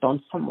impact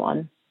on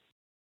someone.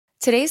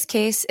 Today's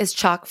case is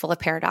chock full of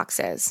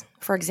paradoxes.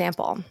 For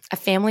example, a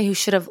family who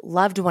should have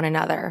loved one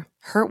another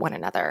hurt one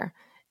another.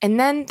 And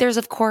then there's,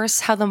 of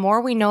course, how the more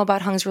we know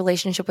about Huong's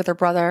relationship with her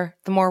brother,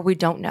 the more we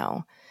don't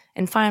know.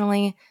 And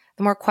finally,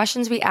 the more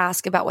questions we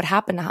ask about what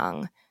happened to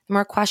Huong, the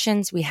more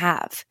questions we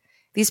have.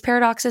 These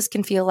paradoxes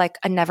can feel like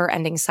a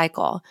never-ending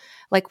cycle,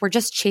 like we're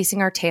just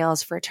chasing our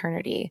tails for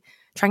eternity,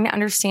 trying to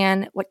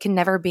understand what can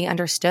never be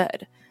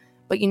understood.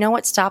 But you know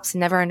what stops a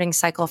never-ending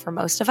cycle for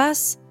most of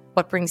us?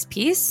 What brings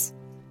peace?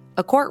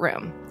 A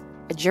courtroom,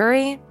 a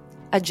jury,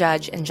 a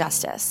judge, and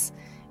justice.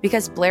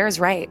 Because Blair's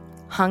right.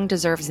 Huong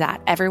deserves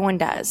that. Everyone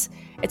does.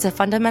 It's a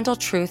fundamental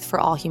truth for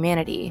all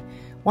humanity,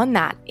 one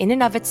that, in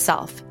and of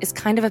itself, is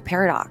kind of a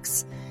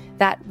paradox,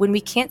 that when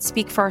we can't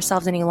speak for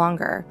ourselves any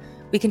longer,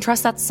 we can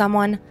trust that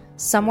someone,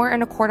 somewhere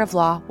in a court of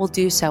law, will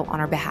do so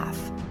on our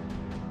behalf.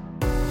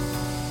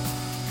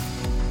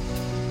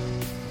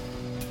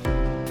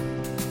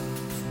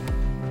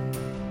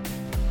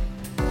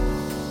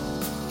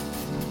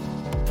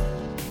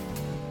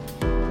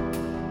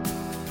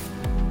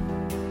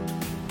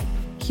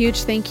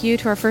 Huge thank you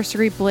to our first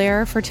degree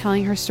Blair for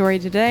telling her story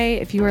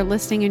today. If you are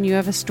listening and you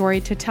have a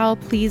story to tell,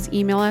 please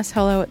email us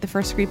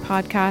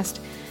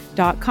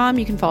hello@thefirstdegreepodcast.com.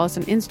 You can follow us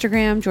on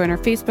Instagram, join our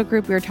Facebook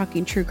group. We are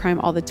talking true crime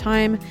all the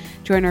time.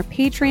 Join our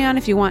Patreon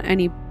if you want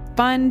any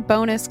fun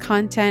bonus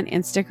content,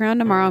 and stick around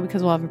tomorrow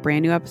because we'll have a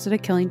brand new episode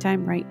of Killing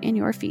Time right in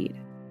your feed.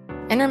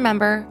 And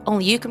remember,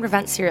 only you can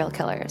prevent serial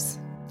killers.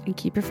 And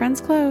keep your friends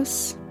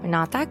close. We're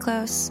not that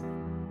close.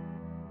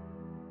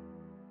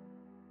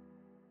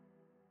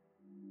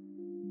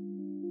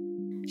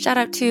 Shout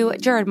out to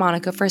Jared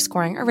Monaco for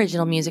scoring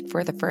original music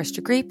for The First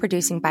Degree,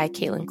 producing by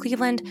Caitlin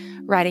Cleveland,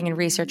 writing and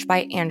research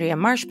by Andrea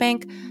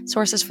Marshbank.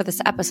 Sources for this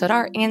episode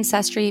are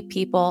Ancestry,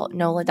 People,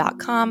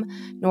 NOLA.com,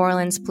 New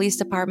Orleans Police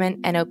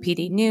Department,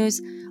 NOPD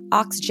News,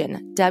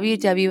 Oxygen,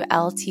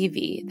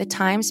 WWL-TV, The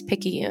Times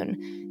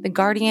Picayune, The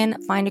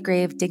Guardian, Find a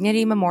Grave,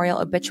 Dignity Memorial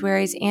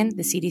Obituaries, and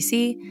the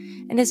CDC.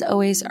 And as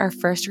always, our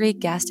First Degree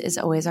guest is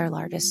always our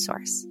largest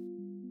source.